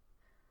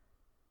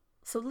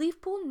 So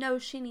Leafpool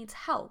knows she needs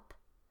help.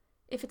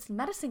 If it's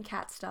medicine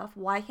cat stuff,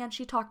 why can't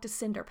she talk to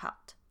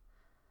Cinderpelt?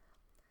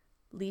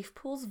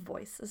 Leafpool's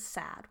voice is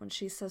sad when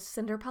she says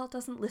Cinderpelt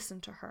doesn't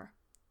listen to her.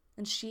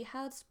 And she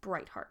has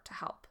Brightheart to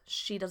help.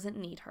 She doesn't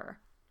need her.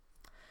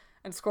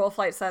 And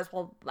Squirrelflight says,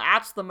 well,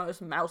 that's the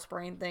most mouse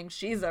brain thing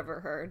she's ever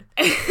heard.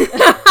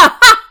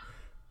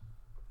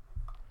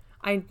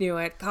 I knew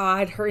it.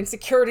 God, her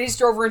insecurities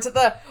drove her into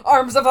the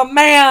arms of a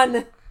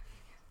man.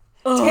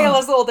 Tale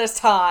as old as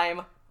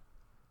time.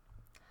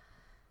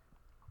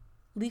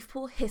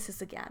 Leafpool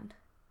hisses again.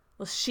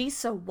 Was she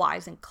so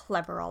wise and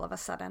clever all of a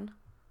sudden?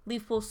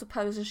 Leafpool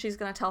supposes she's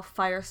going to tell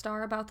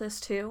Firestar about this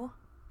too.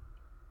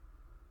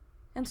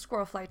 And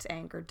Squirrelflight's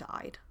anger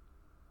died.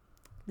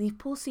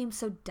 Leafpool seemed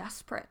so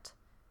desperate.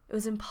 It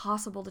was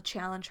impossible to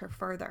challenge her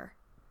further.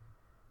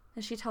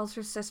 And she tells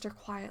her sister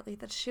quietly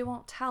that she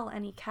won't tell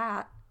any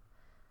cat.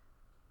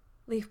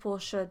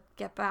 Leafpool should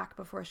get back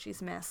before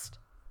she's missed.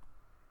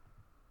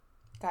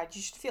 God,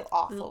 you should feel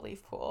awful,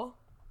 Leafpool.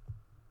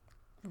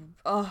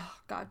 Oh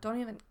God, don't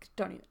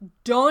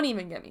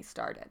even get me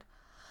started.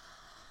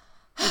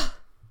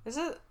 It's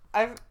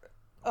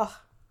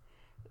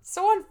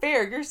so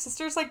unfair. Your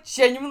sister's like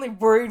genuinely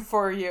worried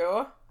for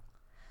you.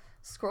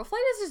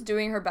 Squirrelflight is just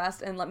doing her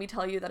best, and let me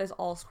tell you, that is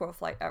all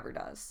Squirrelflight ever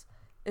does.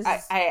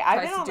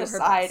 I've been on the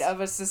side of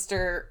a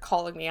sister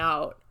calling me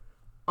out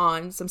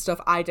on some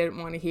stuff I didn't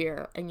want to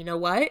hear. And you know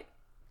what?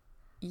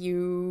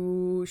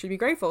 You should be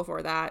grateful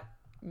for that,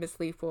 Miss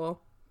Leafpool.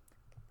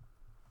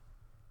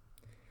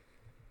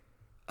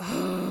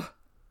 Ugh.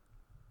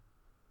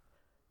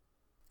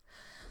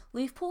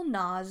 Leafpool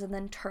nods and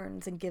then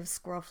turns and gives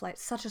Squirrelflight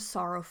such a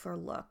sorrowful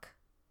look.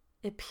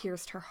 It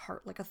pierced her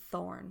heart like a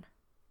thorn.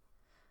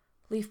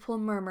 Leafpool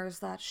murmurs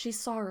that she's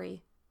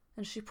sorry,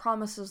 and she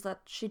promises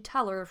that she'd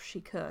tell her if she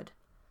could.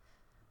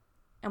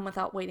 And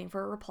without waiting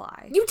for a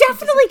reply, you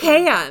definitely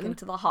can!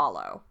 Into the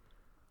hollow.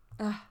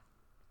 Ugh.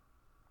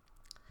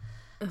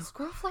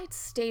 Squirrelflight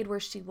stayed where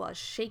she was,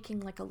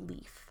 shaking like a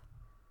leaf.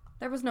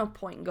 There was no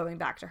point in going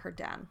back to her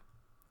den.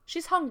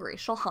 She's hungry,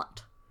 she'll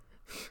hunt.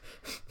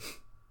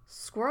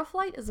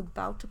 Squirrelflight is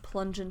about to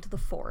plunge into the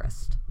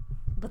forest,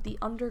 but the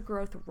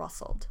undergrowth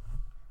rustled.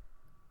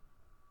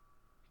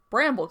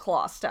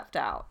 Brambleclaw stepped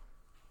out.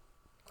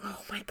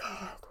 Oh my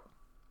god.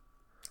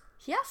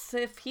 Yes,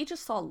 if he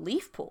just saw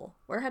Leafpool,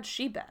 where had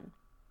she been?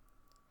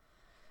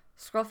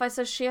 Squirrelflight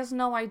says she has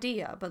no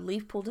idea, but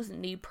Leafpool doesn't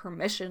need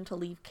permission to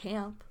leave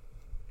camp.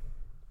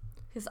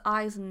 His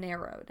eyes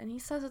narrowed, and he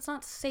says it's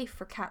not safe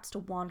for cats to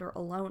wander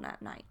alone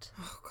at night.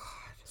 Oh god.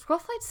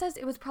 Squirrelflight says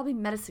it was probably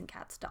medicine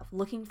cat stuff,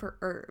 looking for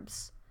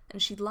herbs,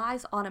 and she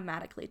lies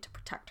automatically to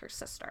protect her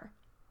sister.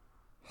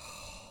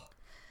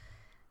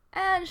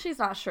 And she's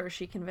not sure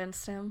she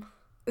convinced him.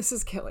 This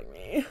is killing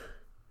me.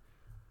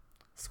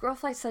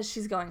 Squirrelflight says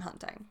she's going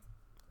hunting.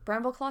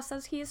 Brambleclaw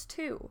says he is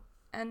too,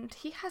 and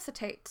he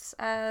hesitates,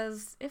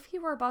 as if he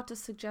were about to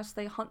suggest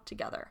they hunt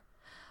together.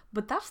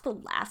 But that's the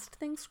last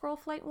thing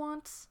Squirrelflight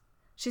wants.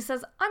 She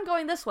says, I'm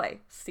going this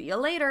way. See you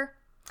later.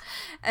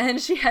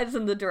 And she heads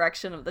in the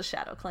direction of the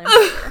Shadow Clan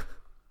border.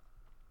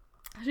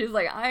 She's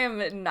like, I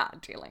am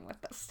not dealing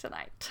with this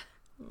tonight.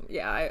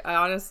 Yeah, I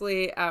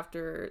honestly,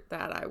 after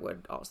that, I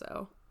would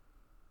also.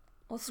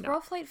 Well,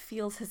 Squirrelflight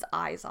feels his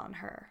eyes on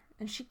her,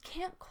 and she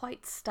can't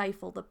quite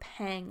stifle the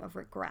pang of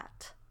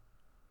regret.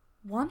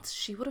 Once,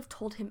 she would have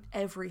told him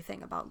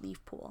everything about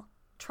Leafpool,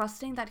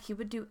 trusting that he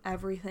would do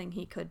everything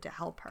he could to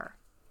help her.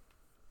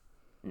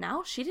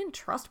 Now, she didn't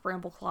trust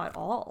Brambleclaw at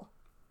all,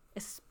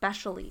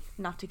 especially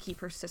not to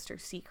keep her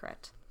sister's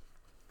secret.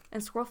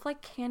 And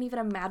Squirrelflight can't even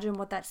imagine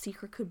what that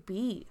secret could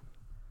be.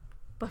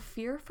 But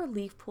fear for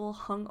Leafpool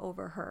hung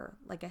over her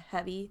like a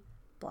heavy,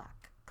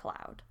 black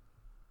cloud.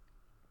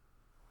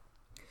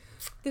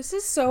 This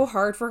is so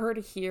hard for her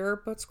to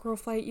hear, but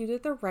Squirrelflight, you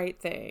did the right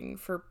thing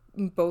for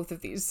both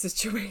of these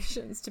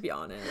situations, to be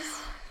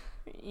honest.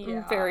 Yeah.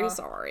 I'm very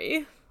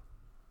sorry.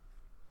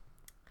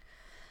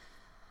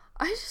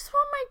 I just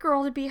want my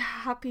girl to be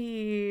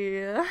happy.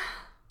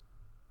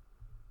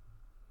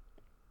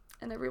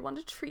 And everyone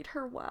to treat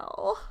her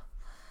well.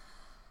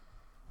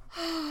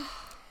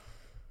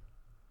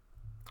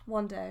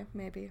 One day,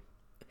 maybe.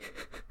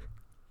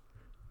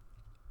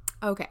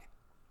 Okay.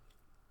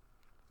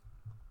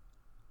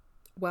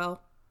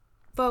 Well,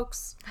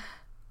 folks,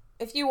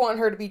 if you want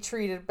her to be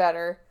treated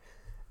better,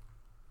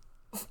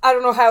 I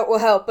don't know how it will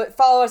help, but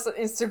follow us on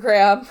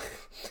Instagram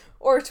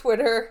or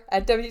Twitter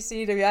at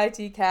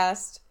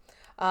WCWITcast.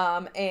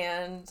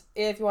 And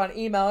if you want to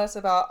email us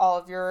about all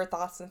of your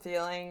thoughts and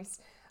feelings,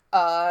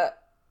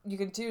 you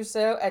can do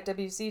so at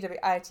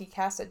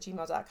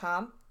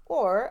wcwitcast@gmail.com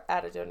or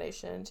add a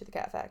donation to the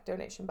Cat Fact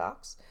donation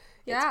box.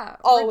 Yeah,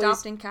 we're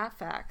adopting Cat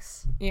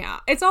Facts. Yeah,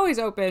 it's always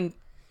open.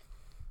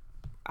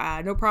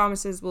 No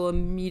promises we'll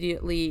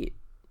immediately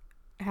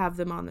have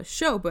them on the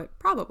show, but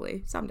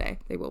probably someday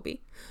they will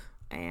be.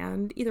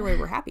 And either way,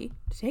 we're happy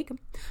to take them.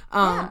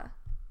 Yeah.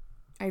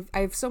 I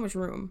have so much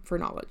room for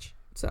knowledge,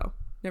 so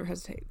never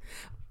hesitate.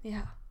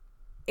 Yeah.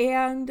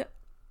 And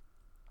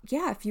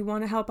yeah, if you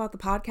want to help out the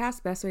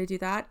podcast, best way to do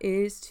that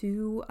is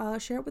to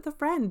share it with a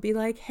friend. Be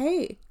like,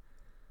 hey,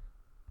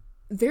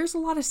 there's a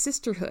lot of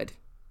sisterhood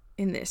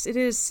in this. It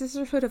is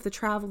sisterhood of the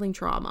traveling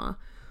trauma.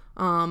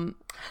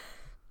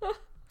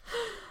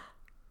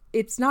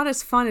 It's not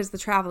as fun as the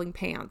traveling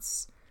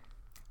pants.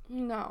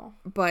 No.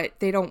 But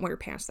they don't wear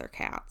pants, they're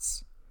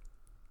cats.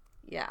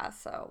 Yeah,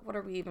 so what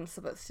are we even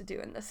supposed to do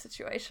in this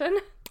situation?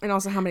 And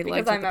also, how many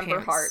legs are the pants? Because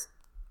I'm Emberheart.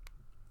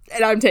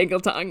 And I'm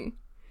Tangletongue.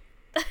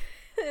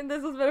 And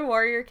this has been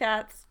Warrior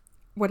Cats.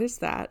 What is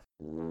that?